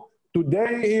to do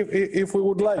today if we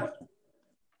would like.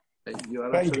 You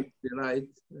are absolutely right,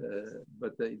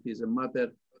 but it is a matter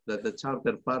that the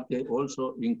Charter Party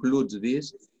also includes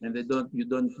this, and you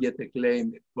don't get a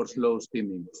claim for slow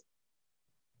steaming.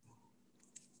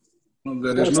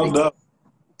 There is no doubt.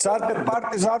 Charter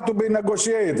parties are to be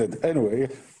negotiated anyway.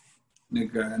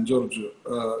 Nick and George,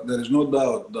 there is no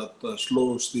doubt that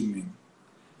slow steaming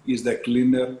is the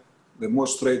cleaner, the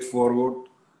most straightforward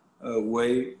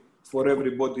way for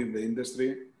everybody in the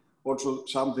industry. Also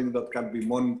something that can be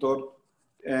monitored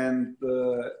and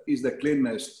is the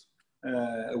cleanest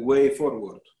way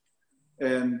forward.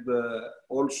 And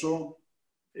also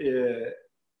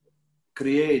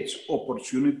creates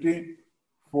opportunity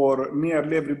for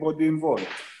nearly everybody involved.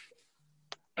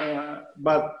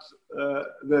 But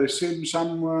there seems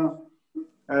some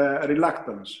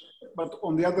reluctance. But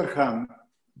on the other hand,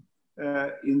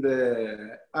 in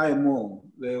the IMO,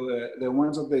 the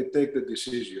ones that they take the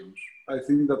decisions, I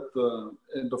think that,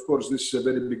 and of course this is a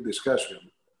very big discussion,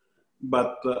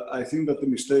 but I think that the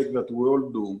mistake that we all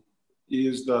do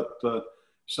is that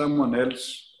someone else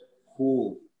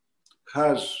who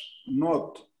has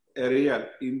not a real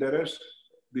interest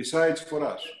decides for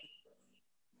us.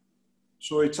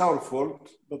 So it's our fault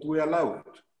that we allow it.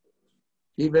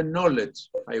 Even knowledge,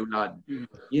 I will add.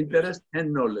 Interest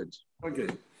and knowledge. Okay.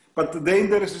 But the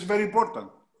interest is very important,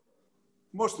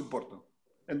 most important.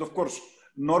 And of course,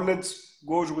 knowledge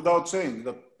goes without saying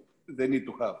that they need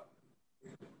to have.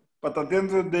 But at the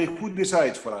end of the day, who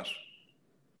decides for us?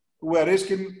 We are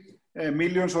risking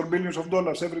millions or billions of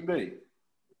dollars every day.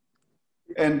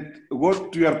 And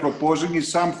what you are proposing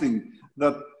is something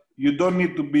that you don't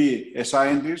need to be a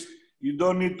scientist, you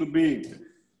don't need to be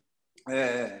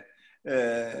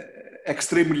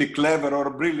extremely clever or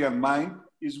brilliant mind.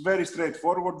 It's very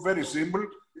straightforward, very simple,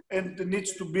 and it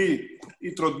needs to be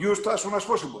introduced as soon as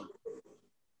possible.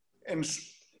 And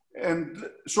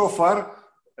so far,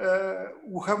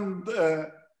 we haven't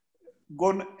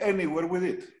gone anywhere with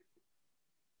it.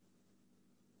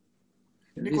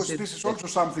 Because this is also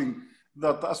something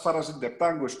that, as far as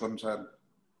Intertango is concerned,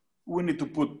 we need to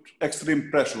put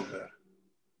extreme pressure there.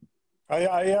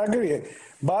 I agree.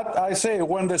 But I say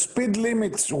when the speed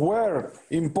limits were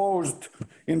imposed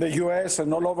in the US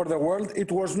and all over the world,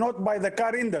 it was not by the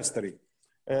car industry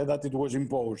that it was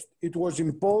imposed. It was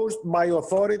imposed by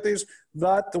authorities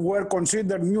that were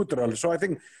considered neutral. So I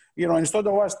think, you know, instead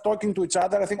of us talking to each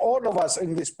other, I think all of us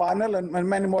in this panel and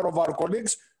many more of our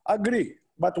colleagues agree.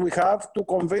 But we have to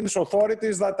convince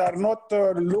authorities that are not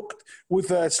looked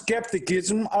with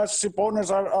skepticism as ship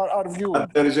owners are viewed.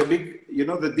 There is a big, you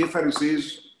know, the difference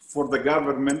is for the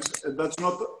governments, that's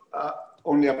not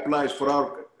only applies for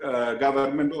our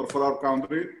government or for our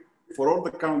country, for all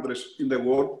the countries in the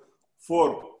world,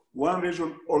 for one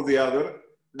reason or the other,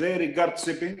 they regard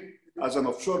shipping as an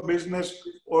offshore business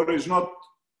or is not,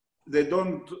 they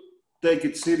don't take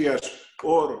it serious,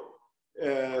 or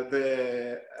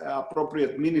the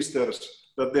appropriate ministers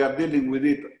that they are dealing with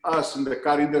it, as in the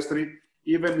car industry,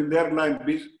 even in the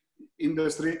airline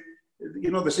industry.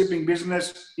 You know, the shipping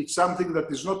business, it's something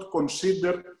that is not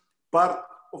considered part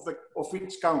of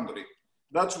each country.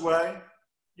 That's why,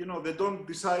 you know, they don't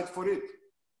decide for it.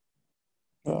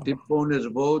 Ship owners'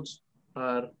 votes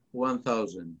are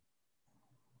 1,000.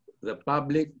 The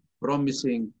public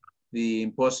promising the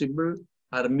impossible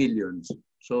are millions.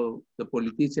 So the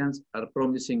politicians are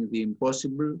promising the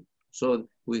impossible. So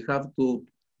we have to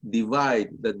divide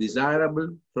the desirable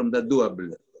from the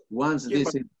doable. Once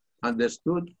this is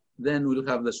understood, then we'll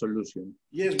have the solution.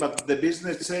 Yes, but the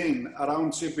business chain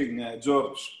around shipping,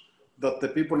 George, that the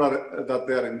people that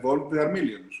they are involved, they are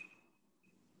millions.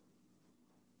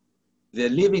 The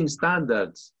living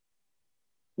standards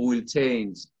will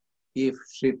change if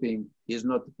shipping is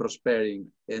not prospering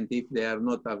and if there are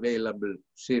not available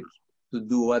ships to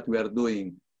do what we are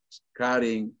doing,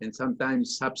 carrying and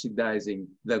sometimes subsidizing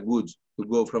the goods to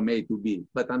go from A to B.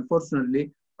 But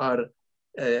unfortunately, our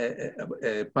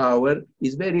power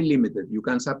is very limited. You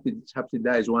can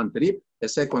subsidize one trip, a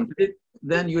second trip,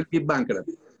 then you'll be bankrupt.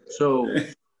 So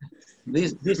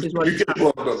this is what is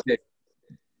happening.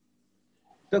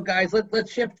 So guys,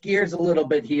 let's shift gears a little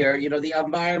bit here. You know, the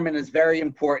environment is very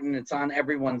important. It's on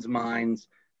everyone's minds.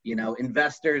 You know,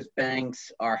 investors,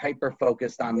 banks are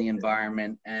hyper-focused on the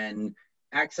environment, and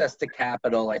access to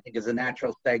capital, I think, is a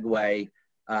natural segue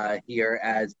here,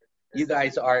 as you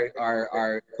guys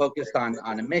are focused on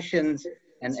emissions,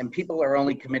 and people are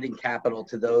only committing capital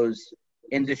to those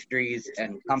industries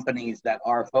and companies that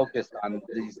are focused on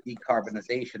these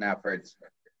decarbonization efforts.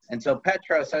 And so,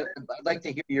 Petros, I'd like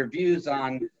to hear your views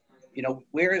on, you know,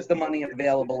 where is the money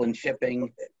available in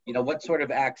shipping? You know, what sort of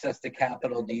access to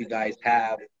capital do you guys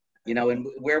have? You know, and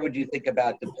where would you think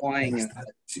about deploying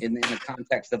in the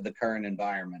context of the current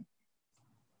environment?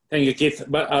 Thank you, Keith.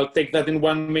 But I'll take that in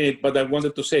 1 minute. But I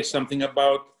wanted to say something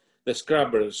about the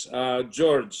scrubbers.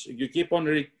 George, you keep on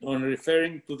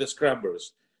referring to the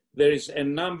scrubbers. There is a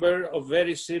number of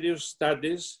very serious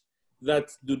studies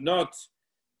that do not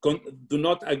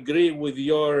agree with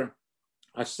your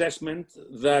assessment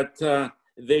that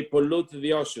they pollute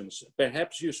the oceans.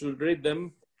 Perhaps you should read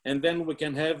them, and then we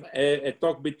can have a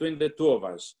talk between the two of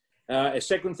us. A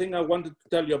second thing I wanted to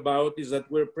tell you about is that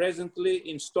we're presently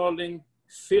installing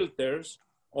filters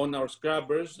on our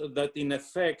scrubbers that in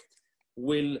effect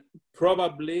will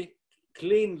probably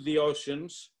clean the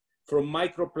oceans from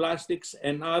microplastics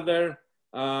and other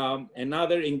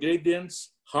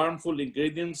ingredients, harmful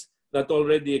ingredients that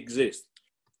already exist.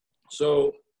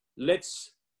 So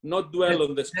let's not dwell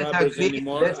on the scrubbers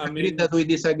anymore. Let's agree that we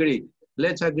disagree.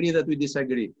 Let's agree that we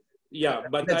disagree. Yeah,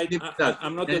 but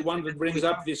I'm not the one that brings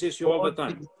up this issue all the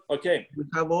time. Okay. We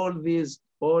have all these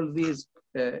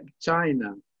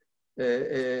China,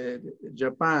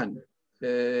 Japan,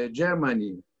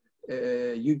 Germany,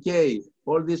 UK,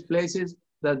 all these places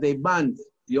that they banned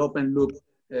the open loop.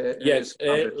 Yes,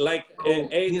 like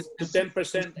 8 to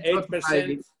 10%,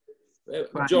 8%.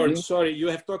 George, sorry, you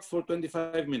have talked for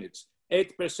 25 minutes.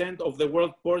 8% of the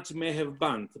world ports may have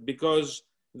banned because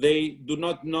they do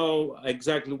not know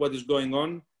exactly what is going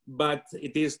on, but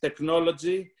it is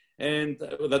technology, and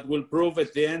that will prove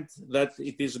at the end that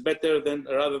it is better than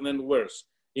rather than worse,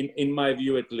 in my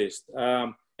view at least.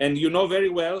 And you know very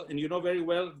well,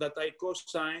 that I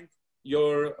co-signed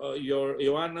your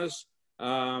Ioanna's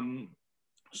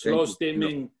slow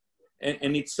steaming,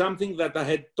 and it's something that I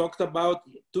had talked about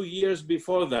 2 years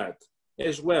before that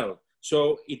as well.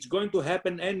 So it's going to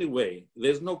happen anyway.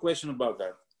 There's no question about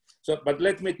that. So, but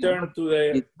let me turn to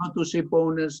the... It's not to ship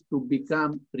owners to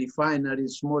become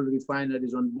refineries, small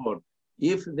refineries on board.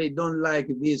 If they don't like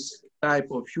this type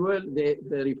of fuel, the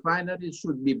refineries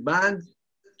should be banned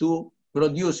to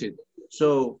produce it.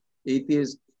 So it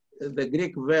is the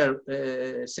Greek verb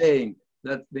saying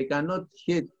that they cannot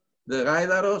hit the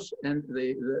Raidaros and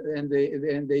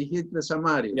they hit the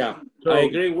Samaria. Yeah, so,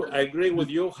 I agree with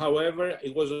you. However,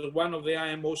 it was one of the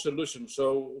IMO solutions,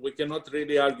 so we cannot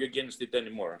really argue against it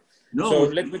anymore. No, so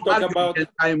let me talk about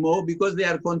IMO because they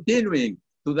are continuing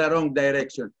to the wrong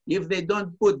direction. If they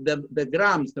don't put the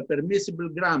grams, the permissible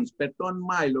grams per ton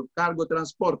mile of cargo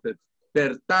transported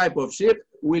per type of ship,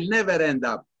 will never end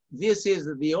up. This is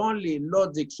the only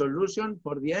logic solution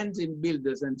for the engine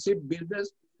builders and ship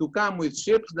builders to come with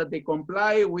ships that they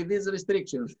comply with these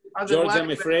restrictions.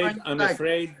 Otherwise, George,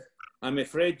 I'm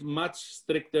afraid much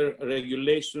stricter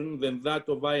regulation than that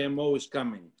of IMO is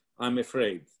coming. I'm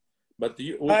afraid. But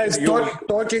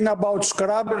talking about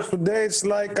scrubbers today, it's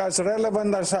like as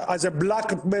relevant as a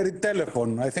BlackBerry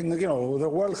telephone. I think, you know, the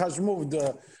world has moved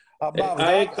above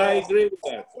that. I agree with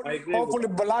that. Hopefully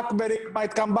BlackBerry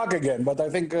might come back again, but I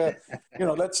think, you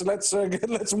know,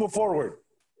 let's move forward.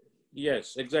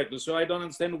 Yes, exactly. So I don't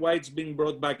understand why it's being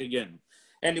brought back again.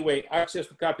 Anyway, access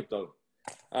to capital.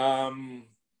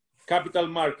 Capital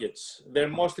markets, they're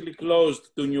mostly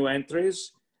closed to new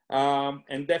entries,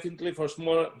 and definitely for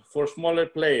smaller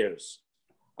players.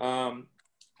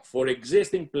 For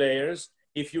existing players,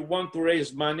 if you want to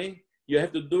raise money, you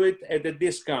have to do it at a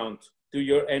discount to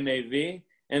your NAV,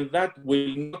 and that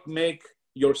will not make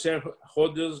your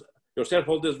shareholders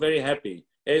very happy,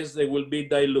 as they will be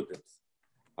diluted.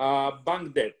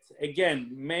 Bank debt, again,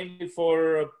 mainly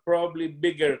for probably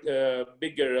bigger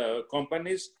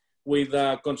companies, with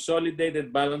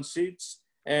consolidated balance sheets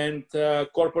and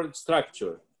corporate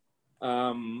structure.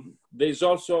 There's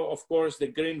also, of course, the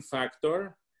green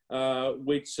factor,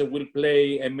 which will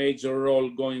play a major role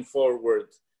going forward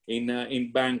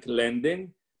in bank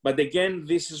lending. But again,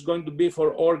 this is going to be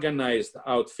for organized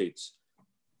outfits.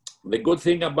 The good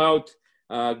thing about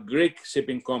Greek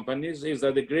shipping companies is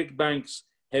that the Greek banks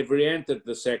have re-entered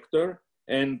the sector,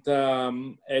 and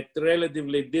at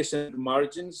relatively decent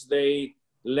margins, they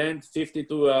lend 50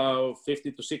 to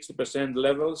 60%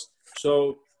 levels.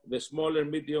 So the smaller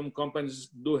medium companies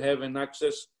do have an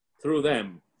access through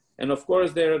them. And of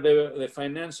course, there are the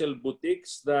financial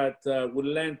boutiques that will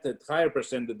lend at higher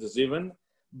percentages even,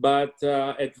 but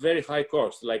at very high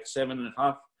cost, like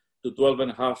 7.5 to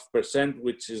 12.5%,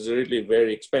 which is really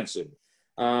very expensive.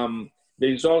 There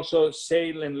is also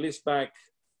sale and leaseback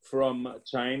from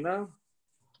China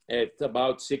at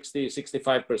about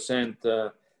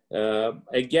 60-65%,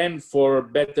 again for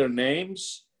better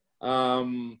names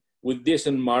with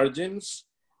decent margins,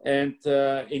 and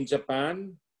in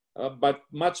Japan, but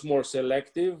much more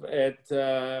selective at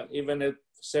even at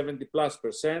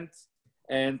 70+%,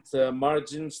 and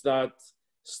margins that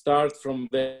start from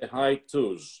the high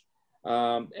twos.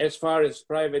 As far as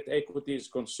private equity is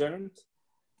concerned,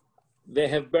 they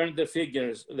have burned their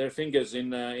fingers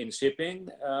in shipping,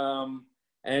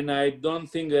 and I don't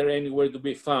think they're anywhere to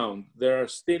be found. There are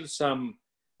still some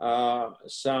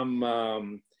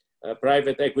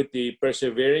private equity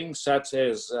persevering, such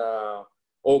as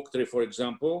Oaktree, for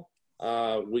example,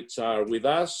 which are with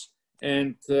us.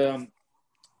 And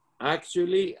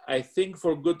actually, I think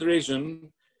for good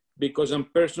reason, because I'm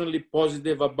personally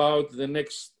positive about the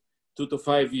next 2 to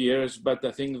 5 years, but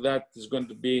I think that is going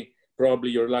to be probably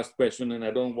your last question, and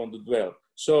I don't want to dwell.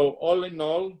 So all in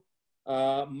all,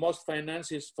 most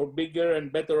finance is for bigger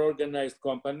and better organized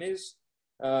companies,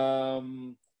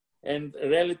 and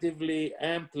relatively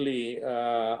amply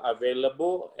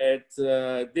available at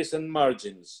decent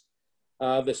margins.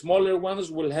 The smaller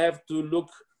ones will have to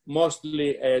look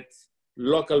mostly at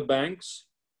local banks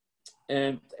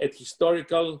and at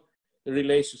historical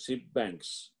relationship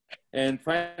banks. And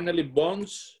finally,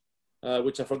 bonds,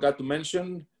 which I forgot to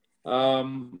mention.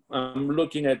 we're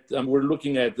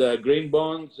looking at green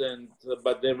bonds,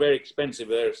 but they're very expensive.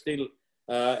 They're still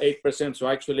 8%. So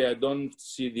actually, I don't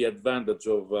see the advantage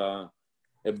of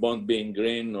a bond being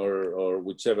green or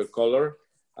whichever color.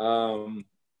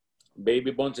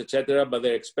 Baby bonds, etc. But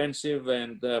they're expensive,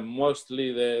 and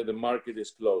mostly the market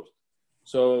is closed.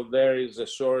 So there is a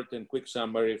short and quick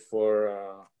summary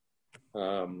for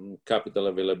capital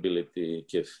availability,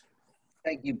 Keith.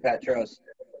 Thank you, Petros.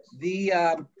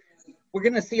 We're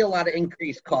going to see a lot of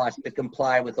increased costs to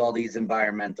comply with all these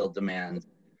environmental demands.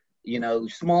 You know,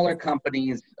 smaller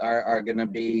companies are going to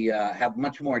be have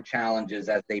much more challenges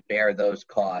as they bear those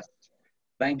costs.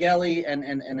 Vangeli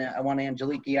and I want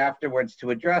Angeliki afterwards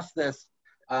to address this.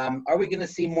 Are we going to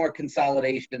see more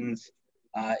consolidations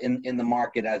in the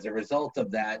market as a result of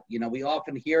that? You know, we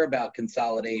often hear about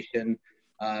consolidation.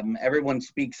 Everyone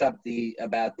speaks up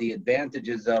about the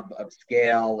advantages of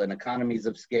scale and economies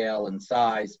of scale and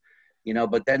size, you know,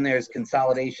 but then there's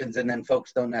consolidations and then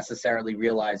folks don't necessarily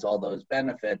realize all those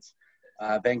benefits.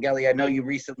 Vangeli, I know you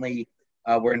recently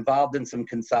were involved in some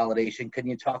consolidation. Can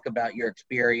you talk about your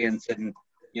experience and,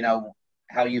 you know,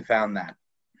 how you found that?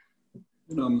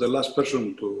 You know, I'm the last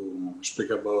person to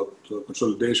speak about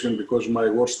consolidation because my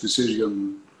worst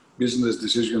business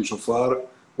decision so far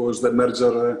was the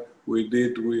merger we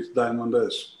did with Diamond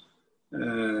S.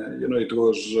 You know, it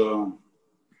was,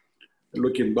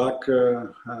 looking back, a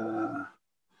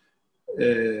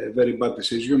very bad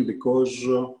decision because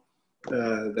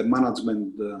the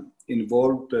management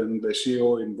involved and the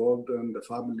CEO involved and the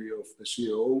family of the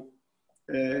CEO,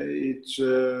 it's,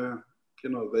 you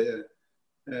know, the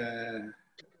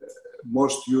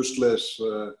most useless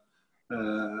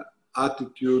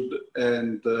attitude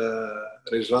and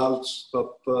results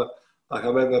that I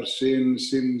have ever seen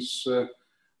since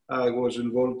I was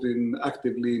involved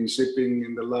actively in shipping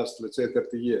in the last, let's say,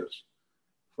 30 years.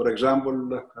 For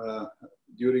example,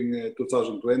 during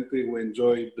 2020, we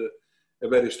enjoyed a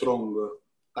very strong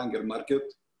tanker market.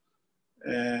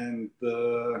 And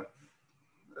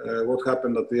what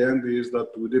happened at the end is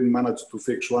that we didn't manage to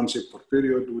fix one ship per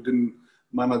period. We didn't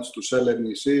manage to sell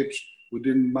any ships. We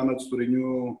didn't manage to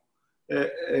renew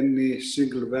any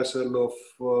single vessel of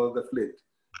the fleet.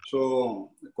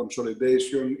 So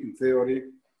consolidation, in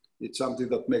theory, it's something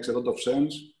that makes a lot of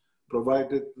sense,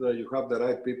 provided that you have the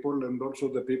right people and also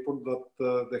the people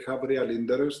that they have real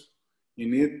interest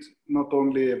in it, not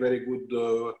only a very good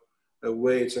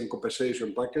wage and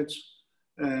compensation package.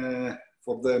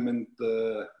 for them and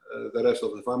the rest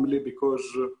of the family, because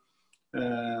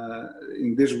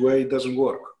in this way it doesn't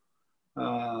work.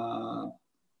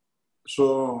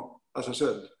 So, as I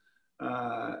said,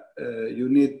 you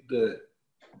need,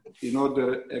 in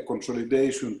order a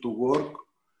consolidation to work,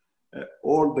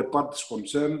 all the parties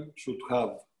concerned should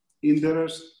have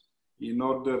interest in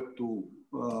order to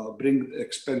bring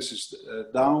expenses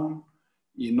down,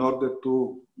 in order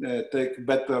to take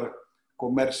better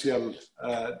commercial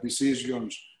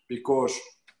decisions because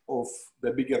of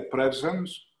the bigger presence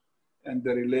and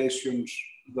the relations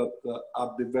that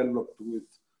are developed with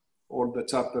all the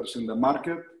chapters in the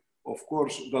market. Of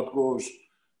course, that goes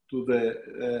to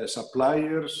the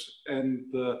suppliers and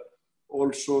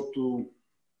also to,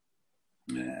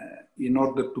 in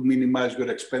order to minimize your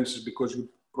expenses, because you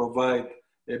provide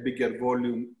a bigger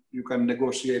volume, you can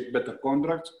negotiate better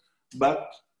contracts. But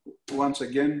once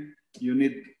again, you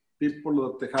need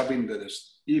people that have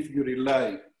interest. If you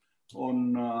rely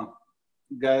on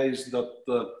guys that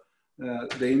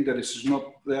the interest is not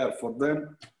there for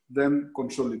them, then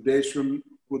consolidation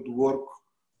would work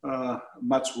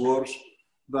much worse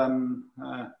than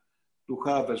to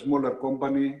have a smaller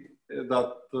company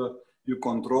that you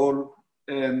control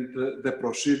and the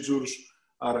procedures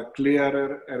are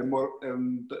clearer and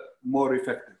more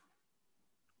effective.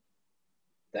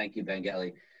 Thank you,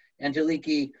 Vangeli.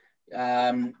 Angeliki,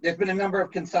 there's been a number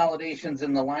of consolidations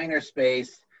in the liner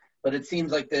space, but it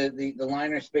seems like the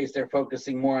liner space, they're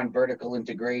focusing more on vertical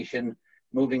integration,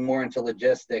 moving more into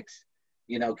logistics.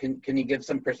 You know, can you give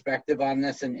some perspective on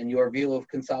this and your view of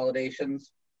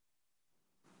consolidations?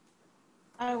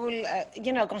 I will,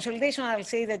 you know, consolidation, I'll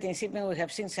say that in shipping we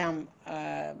have seen some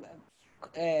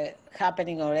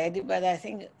happening already, but I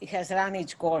think it has run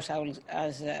its course.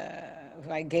 As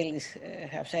Vangelis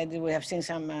have said, we have seen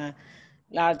some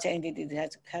large entities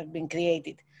that have been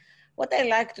created. What I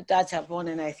like to touch upon,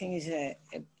 and I think is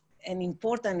an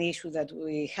important issue that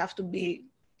we have to be,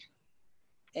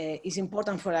 is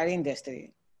important for our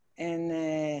industry,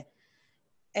 and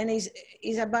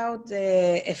is about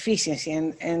efficiency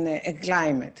and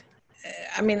climate.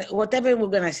 I mean, whatever we're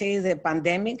going to say, the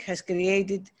pandemic has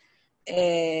created,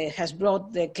 has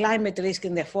brought the climate risk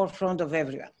in the forefront of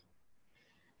everyone.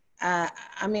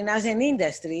 I mean, as an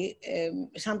industry,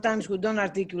 sometimes we don't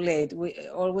articulate,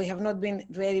 or we have not been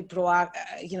very proactive,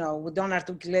 you know, we don't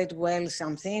articulate well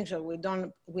some things, or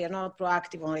we are not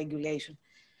proactive on regulation.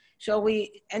 So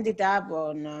we ended up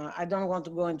on, I don't want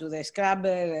to go into the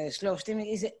scrubber, slow steaming,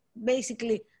 is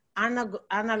basically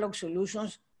analog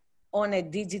solutions on a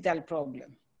digital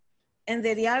problem. And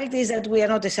the reality is that we are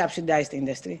not a subsidized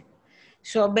industry.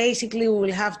 So basically we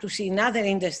will have to see another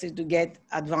industry to get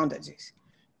advantages.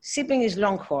 Shipping is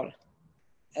long haul.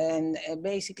 And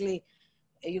basically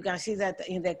you can see that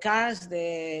in the cars,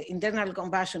 the internal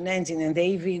combustion engine and the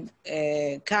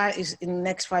EV car is in the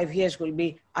next 5 years will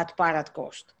be at par at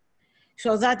cost.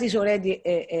 So that is already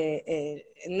a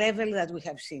level that we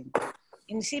have seen.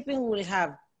 In shipping, we'll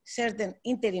have certain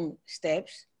interim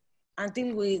steps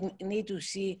until we need to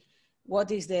see what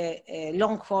is the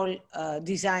long-haul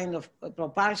design of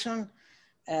propulsion.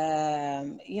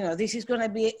 You know, this is going to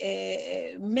be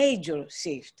a major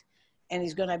shift. And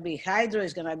it's going to be hydro,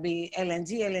 it's going to be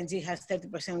LNG. LNG has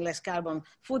 30% less carbon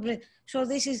footprint. So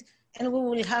this is, and we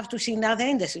will have to see another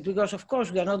industry because, of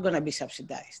course, we are not going to be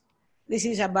subsidized. This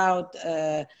is about,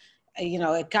 you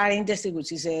know, a car industry,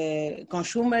 which is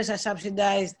consumers are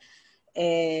subsidized,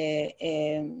 the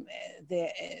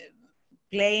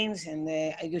planes, and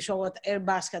you saw what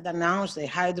Airbus had announced, the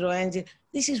hydro engine.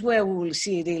 This is where we will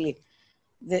see really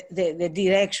the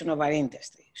direction of our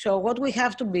industry. So what we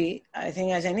have to be, I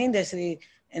think, as an industry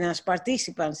and as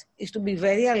participants, is to be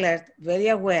very alert, very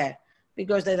aware,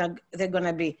 because they're going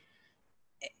to be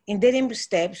interim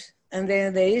steps, and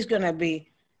then there is going to be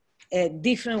a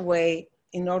different way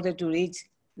in order to reach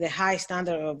the high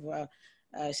standard of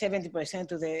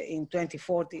 70% in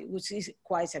 2040, which is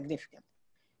quite significant.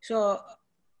 So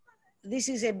this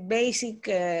is a basic,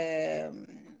 it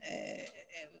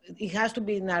has to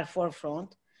be in our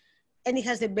forefront, and it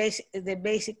has the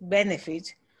basic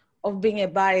benefits of being a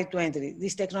barrier to entry.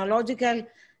 This technological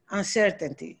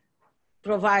uncertainty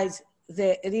provides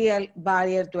the real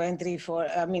barrier to entry for,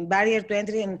 I mean, barrier to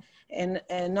entry and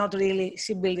not really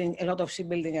shipbuilding, a lot of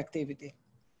shipbuilding activity.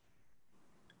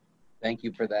 Thank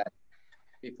you for that.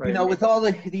 You know, with all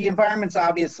the environment's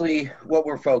obviously what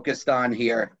we're focused on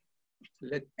here.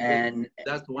 And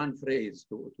that's one phrase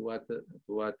to what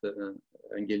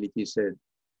Angeliki said.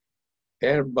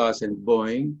 Airbus and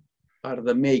Boeing are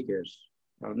the makers.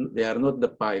 They are not the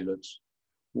pilots.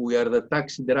 We are the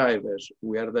taxi drivers.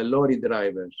 We are the lorry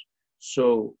drivers.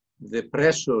 So the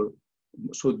pressure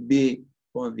should be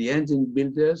on the engine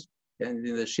builders and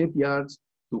in the shipyards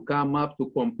to come up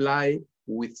to comply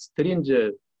with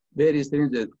stringent, very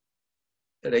stringent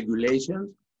regulations.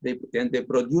 They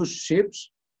produce ships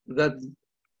that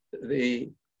the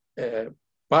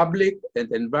public and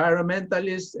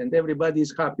environmentalists and everybody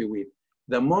is happy with.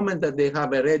 The moment that they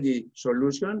have a ready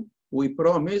solution, we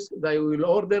promise that we will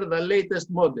order the latest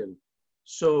model.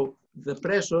 So the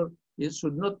pressure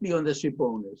should not be on the ship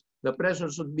owners. The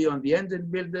pressure should be on the engine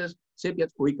builders,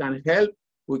 shipyards. We can help,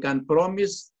 we can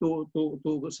promise to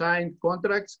sign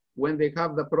contracts when they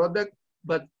have the product,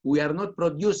 but we are not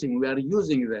producing, we are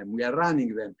using them, we are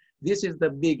running them. This is the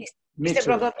big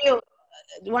mixture. Mr. Prokopio,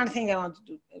 one thing I want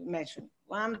to mention.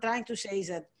 What I'm trying to say is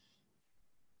that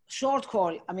short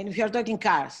haul, I mean, if you're talking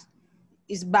cars,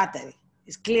 is battery.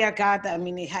 It's clear cut. I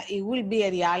mean, it will be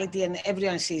a reality and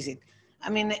everyone sees it. I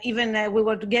mean, even we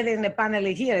were together in a panel a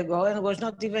year ago and it was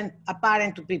not even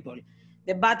apparent to people.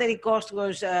 The battery cost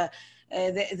was,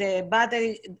 the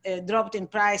battery dropped in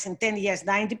price in 10 years,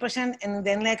 90%, and in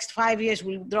the next 5 years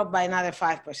will drop by another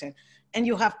 5%. And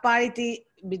you have parity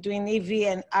between EV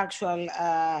and actual,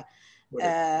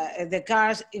 the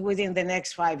cars within the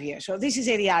next 5 years. So this is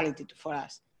a reality for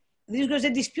us. This was a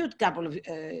dispute couple of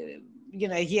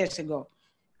years ago.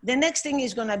 The next thing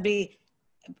is going to be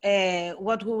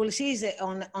what we will see is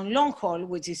on long haul,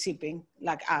 which is shipping,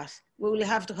 like us, we will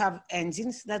have to have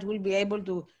engines that will be able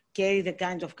to carry the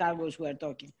kinds of cargoes we're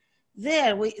talking.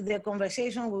 There, the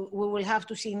conversation we will have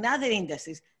to see in other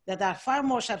industries that are far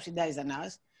more subsidized than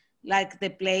us, like the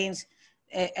planes.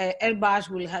 Airbus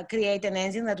will create an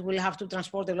engine that will have to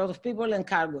transport a lot of people and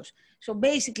cargoes. So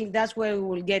basically, that's where we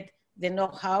will get the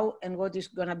know-how and what it's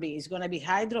going to be. It's going to be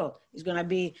hydro. It's going to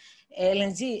be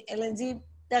LNG. LNG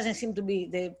doesn't seem to be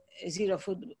the zero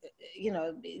food.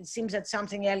 It seems that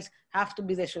something else have to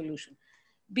be the solution.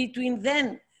 Between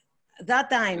then, that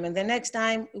time and the next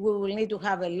time, we will need to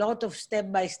have a lot of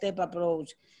step-by-step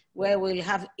approach where we'll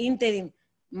have interim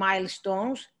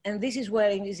milestones. And this is where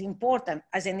it is important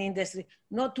as an industry,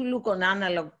 not to look on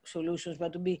analog solutions,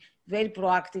 but to be very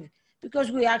proactive because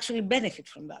we actually benefit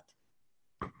from that.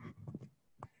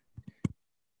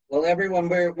 Well, everyone,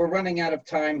 we're running out of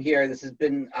time here. This has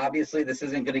been, obviously, this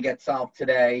isn't going to get solved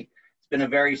today. It's been a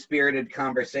very spirited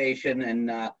conversation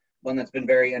and one that's been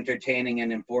very entertaining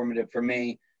and informative for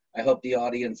me. I hope the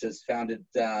audience has found it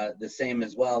the same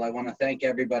as well. I want to thank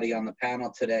everybody on the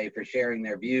panel today for sharing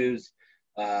their views.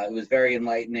 It was very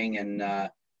enlightening and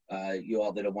you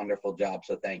all did a wonderful job,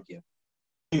 so thank you.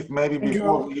 If maybe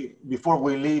before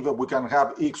we leave, we can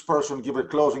have each person give a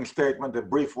closing statement, a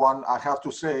brief one. I have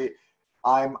to say,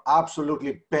 I'm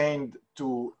absolutely pained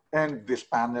to end this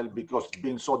panel because it's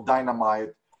been so dynamite.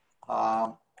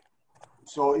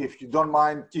 So if you don't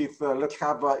mind, Keith, let's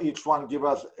have each one give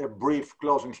us a brief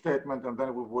closing statement and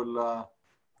then we will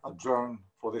adjourn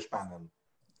for this panel.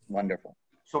 Wonderful.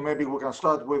 So maybe we can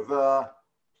start with,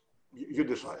 you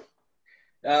decide.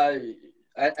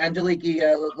 Angeliki,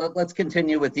 let's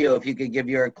continue with you. If you could give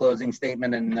your closing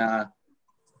statement and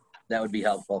that would be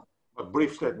helpful. A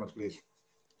brief statement, please.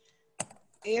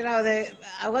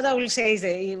 What I will say is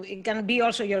that it can be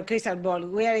also your crystal ball.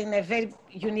 We are in a very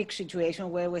unique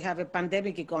situation where we have a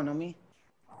pandemic economy,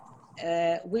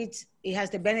 which it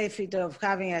has the benefit of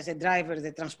having as a driver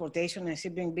the transportation and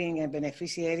shipping being a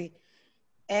beneficiary.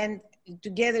 And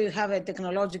together you have a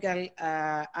technological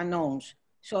unknowns.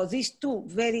 So these two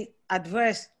very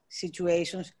adverse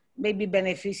situations may be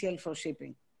beneficial for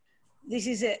shipping. This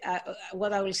is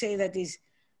what I will say that is,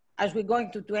 as we go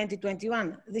into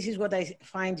 2021, this is what I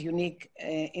find unique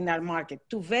in our market.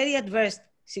 Two very adverse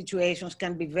situations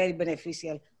can be very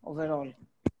beneficial overall.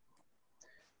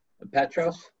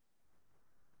 Petros?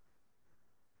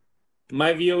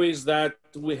 My view is that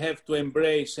we have to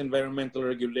embrace environmental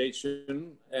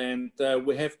regulation and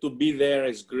we have to be there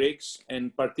as Greeks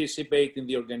and participate in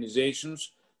the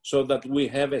organizations so that we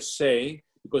have a say,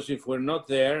 because if we're not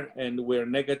there and we're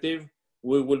negative,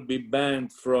 we will be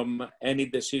banned from any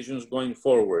decisions going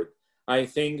forward. I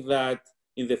think that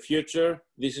in the future,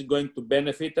 this is going to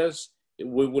benefit us.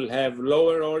 We will have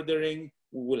lower ordering,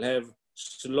 we will have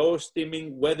slow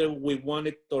steaming, whether we want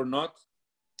it or not.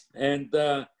 And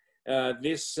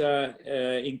this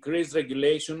increased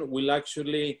regulation will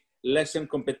actually lessen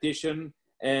competition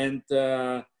and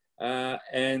will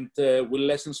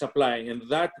lessen supply. And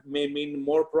that may mean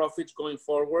more profits going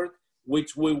forward,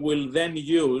 which we will then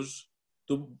use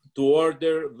to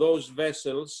order those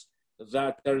vessels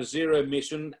that are zero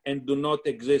emission and do not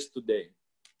exist today.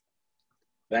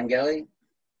 Vangeli?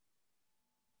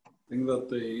 I think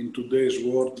that in today's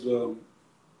world,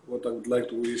 what I would like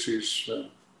to wish is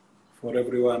for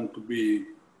everyone to be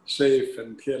safe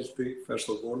and healthy, first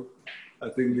of all. I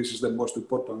think this is the most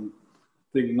important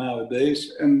thing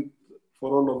nowadays. And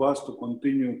for all of us to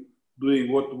continue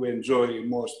doing what we enjoy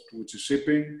most, which is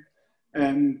shipping,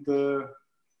 and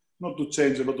not to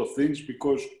change a lot of things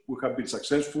because we have been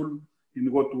successful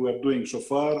in what we are doing so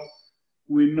far.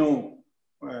 We know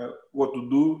what to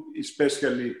do,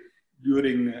 especially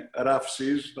during rough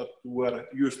seas that we are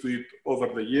used to it over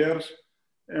the years.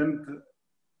 And,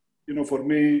 you know, for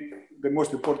me, the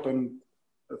most important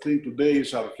thing today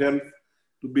is our health,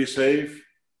 to be safe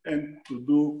and to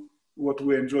do what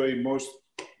we enjoy most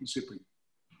in shipping.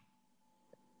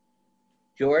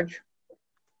 George?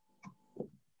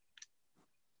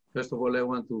 First of all, I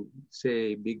want to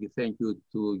say a big thank you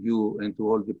to you and to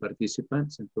all the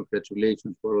participants, and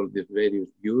congratulations for all the various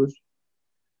views.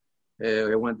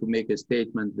 I want to make a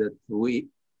statement that we,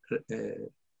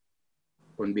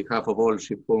 on behalf of all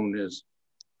ship owners,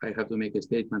 I have to make a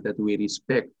statement that we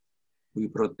respect, we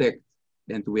protect,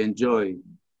 and we enjoy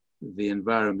the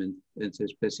environment, and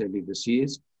especially the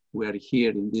seas. We are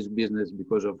here in this business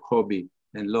because of hobby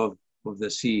and love of the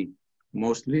sea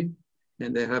mostly.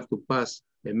 And I have to pass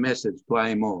a message to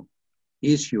IMO.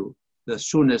 Issue the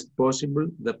soonest possible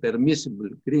the permissible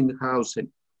greenhouse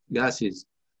gases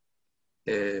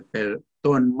per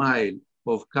ton mile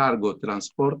of cargo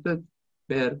transported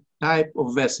per type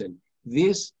of vessel.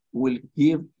 This will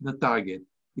give the target.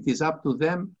 It is up to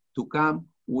them to come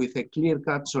with a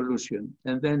clear-cut solution.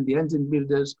 And then the engine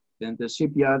builders and the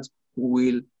shipyards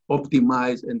will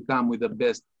optimize and come with the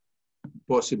best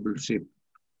possible ship.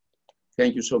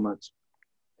 Thank you so much.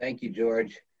 Thank you,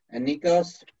 George. And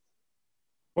Nikos?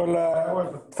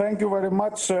 Well, thank you very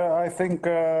much. I think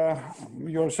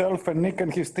yourself and Nick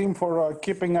and his team for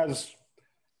keeping us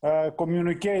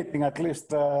communicating, at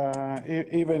least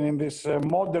even in this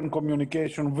modern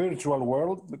communication virtual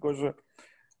world, because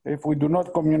if we do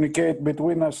not communicate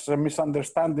between us,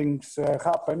 misunderstandings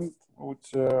happen,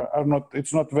 which are not,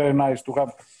 it's not very nice to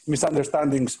have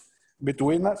misunderstandings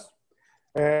between us.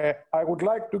 I would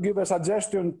like to give a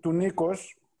suggestion to Nikos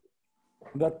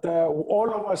that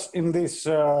all of us in this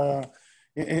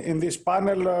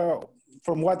panel,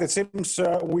 from what it seems,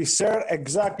 we share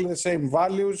exactly the same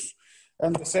values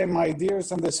and the same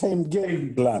ideas and the same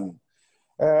game plan.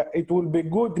 It will be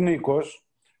good, Nikos,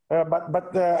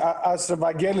 but as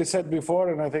Vangelis said before,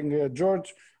 and I think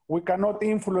George, we cannot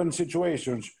influence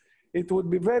situations. It would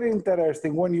be very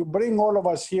interesting when you bring all of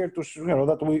us here to, you know,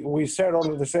 that we share all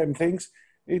of the same things.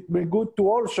 It would be good to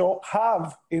also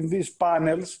have in these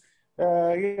panels,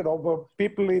 you know,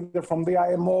 people either from the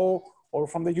IMO or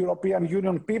from the European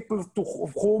Union, people to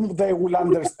whom they will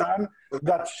understand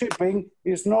that shipping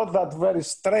is not that very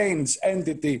strange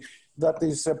entity that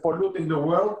is polluting the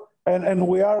world. And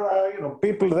we are, you know,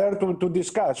 people there to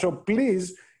discuss. So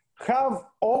please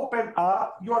open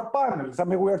up your panels. I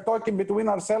mean, we are talking between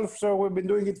ourselves, so we've been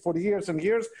doing it for years and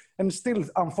years, and still,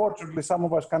 unfortunately, some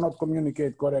of us cannot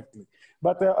communicate correctly.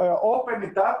 But open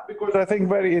it up, because I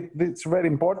think it's very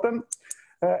important.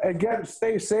 Again,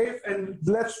 stay safe, and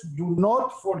let's do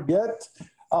not forget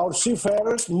our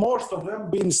seafarers, most of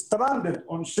them being stranded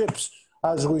on ships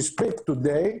as we speak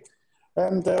today,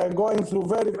 and going through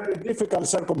very, very difficult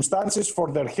circumstances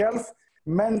for their health,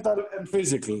 mental and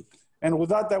physical. And with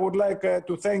that, I would like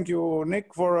to thank you,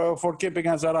 Nick, for keeping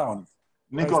us around.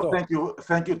 Nico,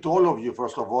 thank you to all of you,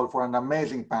 first of all, for an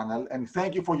amazing panel. And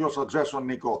thank you for your suggestion,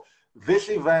 Nico. This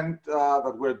event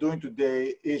that we're doing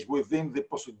today is within the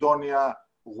Posidonia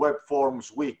Web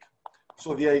Forums Week.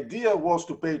 So the idea was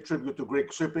to pay tribute to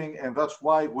Greek shipping, and that's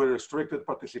why we restricted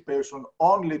participation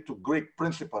only to Greek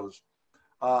principals,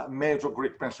 major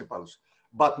Greek principals.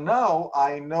 But now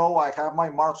I know I have my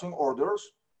marching orders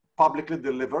publicly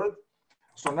delivered.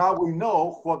 So now we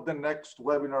know what the next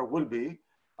webinar will be,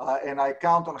 and I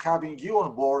count on having you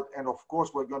on board. And of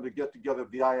course, we're going to get together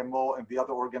the IMO and the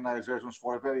other organizations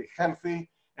for a very healthy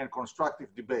and constructive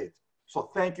debate.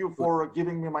 So thank you for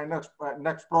giving me my next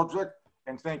project,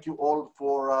 and thank you all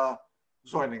for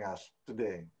joining us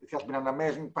today. It has been an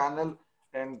amazing panel,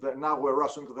 and now we're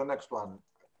rushing to the next one.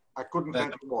 I couldn't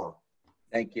thank you more.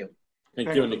 Thank you.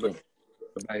 Thank you, Nico.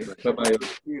 Bye-bye. Bye-bye.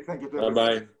 Thank you.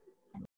 Bye-bye.